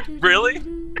 Really?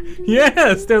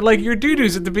 Yes, they're like your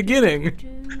doo-doos at the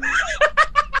beginning.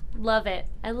 Love it.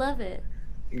 I love it.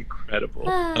 Incredible.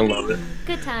 I love it.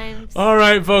 Good times. All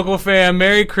right, Vocal Fam,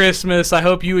 Merry Christmas. I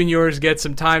hope you and yours get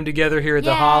some time together here at the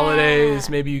Yeah. holidays.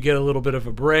 Maybe you get a little bit of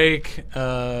a break.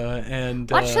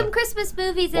 And Watch some Christmas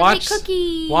movies and watch- make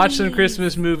cookies. Watch some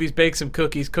Christmas movies, bake some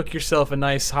cookies, cook yourself a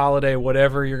nice holiday,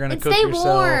 whatever you're going to And cook stay yourself.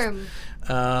 warm.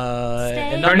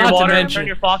 And Turn not your to water, mention, turn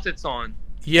your faucets on.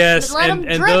 yes, Let 'em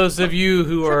and drip. those of you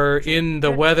who are in the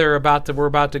weather we're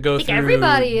about to go think through,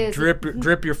 everybody is.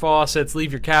 drip your faucets,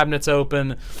 leave your cabinets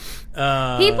open.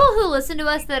 People who listen to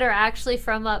us that are actually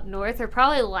from up north are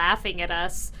probably laughing at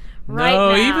us right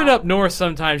no, now. even up north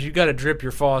sometimes you got to drip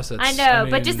your faucets. I know,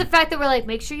 but mean, just the fact that we're like,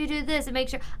 make sure you do this and make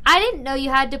sure. I didn't know you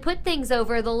had to put things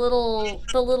over the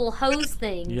little hose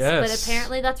things. Yes. But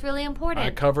apparently that's really important. I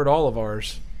covered all of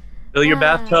ours. Fill your Wow.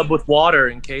 bathtub with water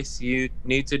in case you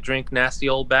need to drink nasty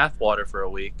old bath water for a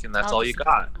week, and that's I'll all you just-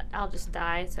 got. I'll just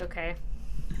die. It's okay.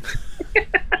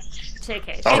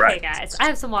 JK, All JK, right. guys. I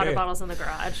have some water Okay. bottles in the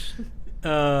garage.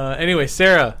 Anyway,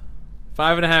 Sarah,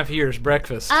 5.5 years,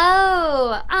 breakfast.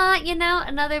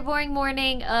 Another boring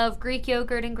morning of Greek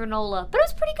yogurt and granola, but it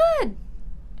was pretty good.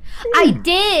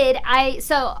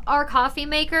 So our coffee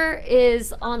maker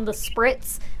is on the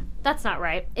spritz. That's not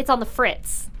right. It's on the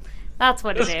fritz. That's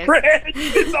what it is.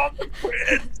 It's on the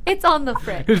fridge. It's on the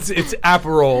fritz. It's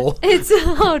Aperol. It's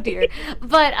oh dear.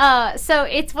 But so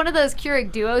it's one of those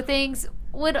Keurig Duo things.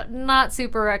 Would not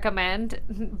super recommend.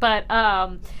 But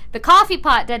the coffee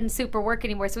pot doesn't super work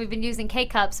anymore, so we've been using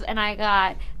K-cups, and I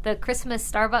got the Christmas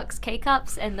Starbucks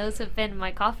K-cups, and those have been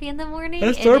my coffee in the morning.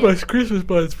 That and Starbucks Christmas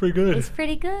bun is pretty good. It's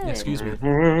pretty good. Excuse me.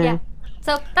 Yeah.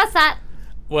 So that's that.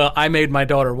 Well, I made my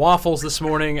daughter waffles this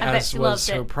morning, I bet as she was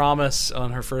loved her it. promise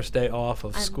on her first day off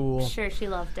of I'm school. sure she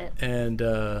loved it. And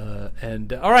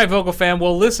all right, Vocal Fam.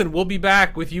 Well, listen, we'll be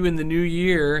back with you in the new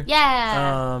year.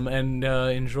 Yeah. And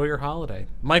enjoy your holiday.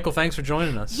 Michael, thanks for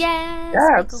joining us. Yes. Yeah,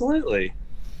 Michael. absolutely.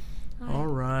 All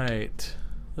right.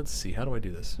 Let's see. How do I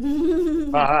do this?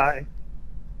 Bye.